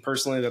anything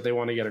personally that they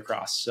want to get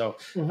across. So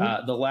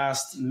the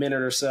last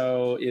minute or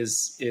so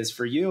is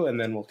for you, and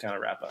then we'll kind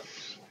of wrap up.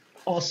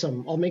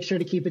 Awesome. I'll make sure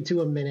to keep it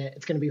to a minute.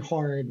 It's going to be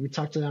hard. We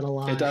talked about a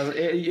lot. It does.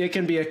 It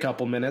can be a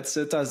couple minutes.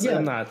 It does. Yeah.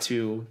 Not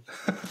too.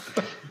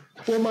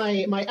 Well,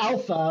 my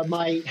alpha,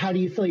 my how do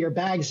you fill your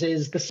bags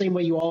is the same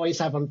way you always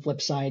have on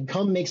Flipside.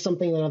 Come make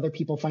something that other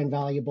people find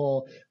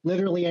valuable.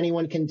 Literally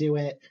anyone can do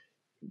it.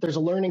 There's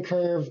a learning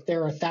curve.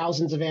 There are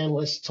thousands of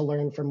analysts to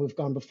learn from who've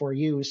gone before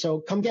you.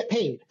 So come get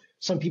paid.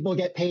 Some people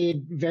get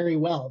paid very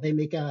well. They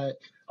make a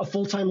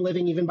full-time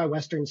living even by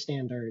Western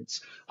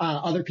standards.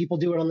 Other people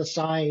do it on the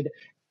side.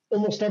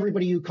 Almost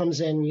everybody who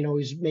comes in,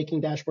 who's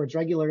making dashboards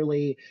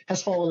regularly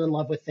has fallen in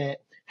love with it,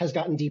 has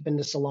gotten deep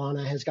into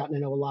Solana, has gotten to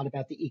know a lot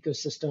about the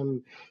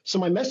ecosystem. So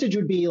my message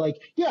would be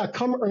like, yeah,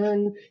 come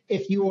earn.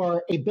 If you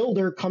are a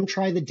builder, come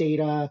try the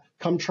data,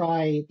 come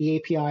try the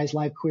APIs,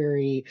 live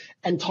query,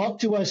 and talk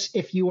to us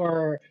if you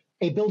are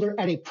a builder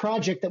at a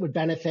project that would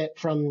benefit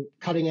from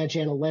cutting edge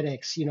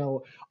analytics.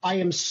 I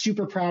am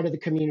super proud of the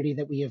community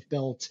that we have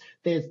built.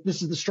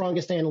 This is the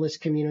strongest analyst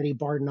community,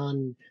 bar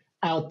none,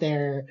 out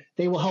there.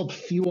 They will help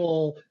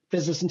fuel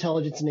business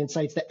intelligence and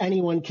insights that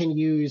anyone can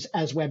use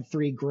as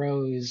Web3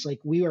 grows. Like,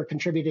 we are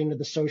contributing to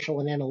the social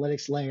and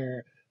analytics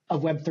layer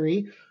of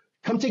Web3.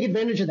 Come take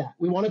advantage of that.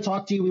 We want to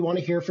talk to you. We want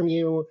to hear from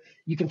you.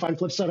 You can find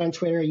Flipside on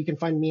Twitter. You can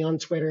find me on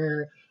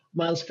Twitter.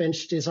 Miles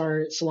Finch is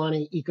our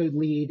Solana eco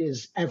lead,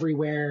 is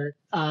everywhere.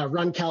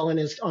 Ron Callan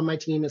is on my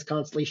team, is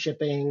constantly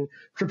shipping.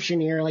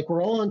 Cryptioneer, like,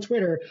 we're all on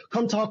Twitter.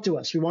 Come talk to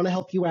us. We want to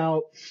help you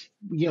out.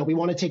 We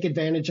want to take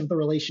advantage of the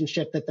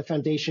relationship that the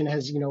foundation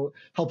has,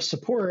 helped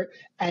support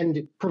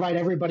and provide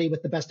everybody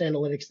with the best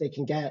analytics they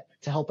can get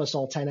to help us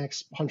all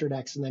 10x,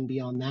 100x, and then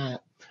beyond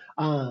that.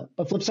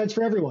 But Flipside's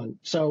for everyone.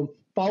 So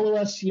follow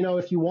us,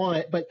 if you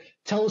want, but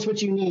tell us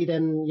what you need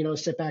and,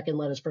 sit back and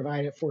let us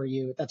provide it for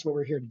you. That's what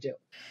we're here to do.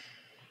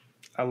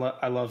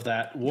 I love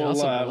that.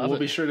 We'll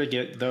be sure to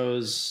get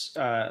those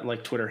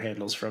like Twitter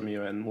handles from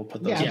you, and we'll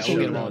put those. We'll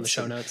get them all in the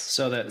show notes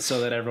so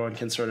that everyone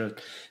can sort of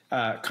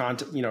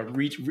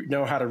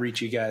know how to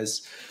reach you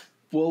guys.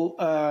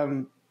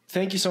 Well,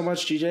 thank you so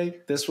much,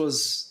 GJ. This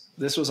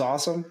was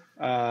awesome.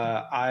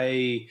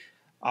 I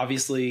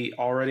obviously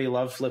already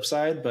love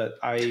Flipside, but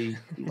I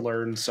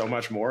learned so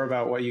much more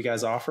about what you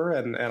guys offer,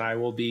 and I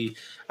will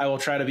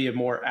try to be a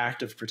more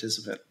active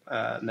participant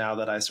now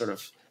that I sort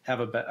of have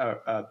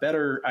a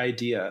better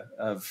idea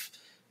of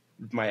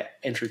my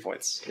entry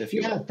points, if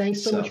you will.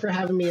 Thanks so much for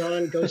having me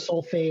on. Go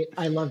Solfate.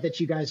 I love that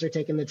you guys are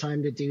taking the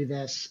time to do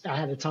this. I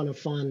had a ton of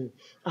fun.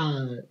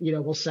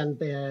 We'll send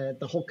the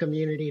whole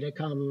community to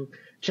come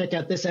check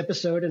out this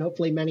episode and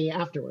hopefully many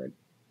afterward.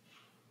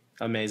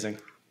 Amazing.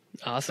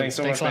 Awesome. Thanks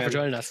a lot for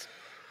joining us.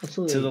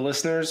 Absolutely. To the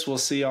listeners, we'll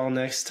see y'all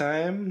next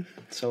time.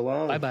 So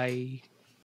long. Bye-bye.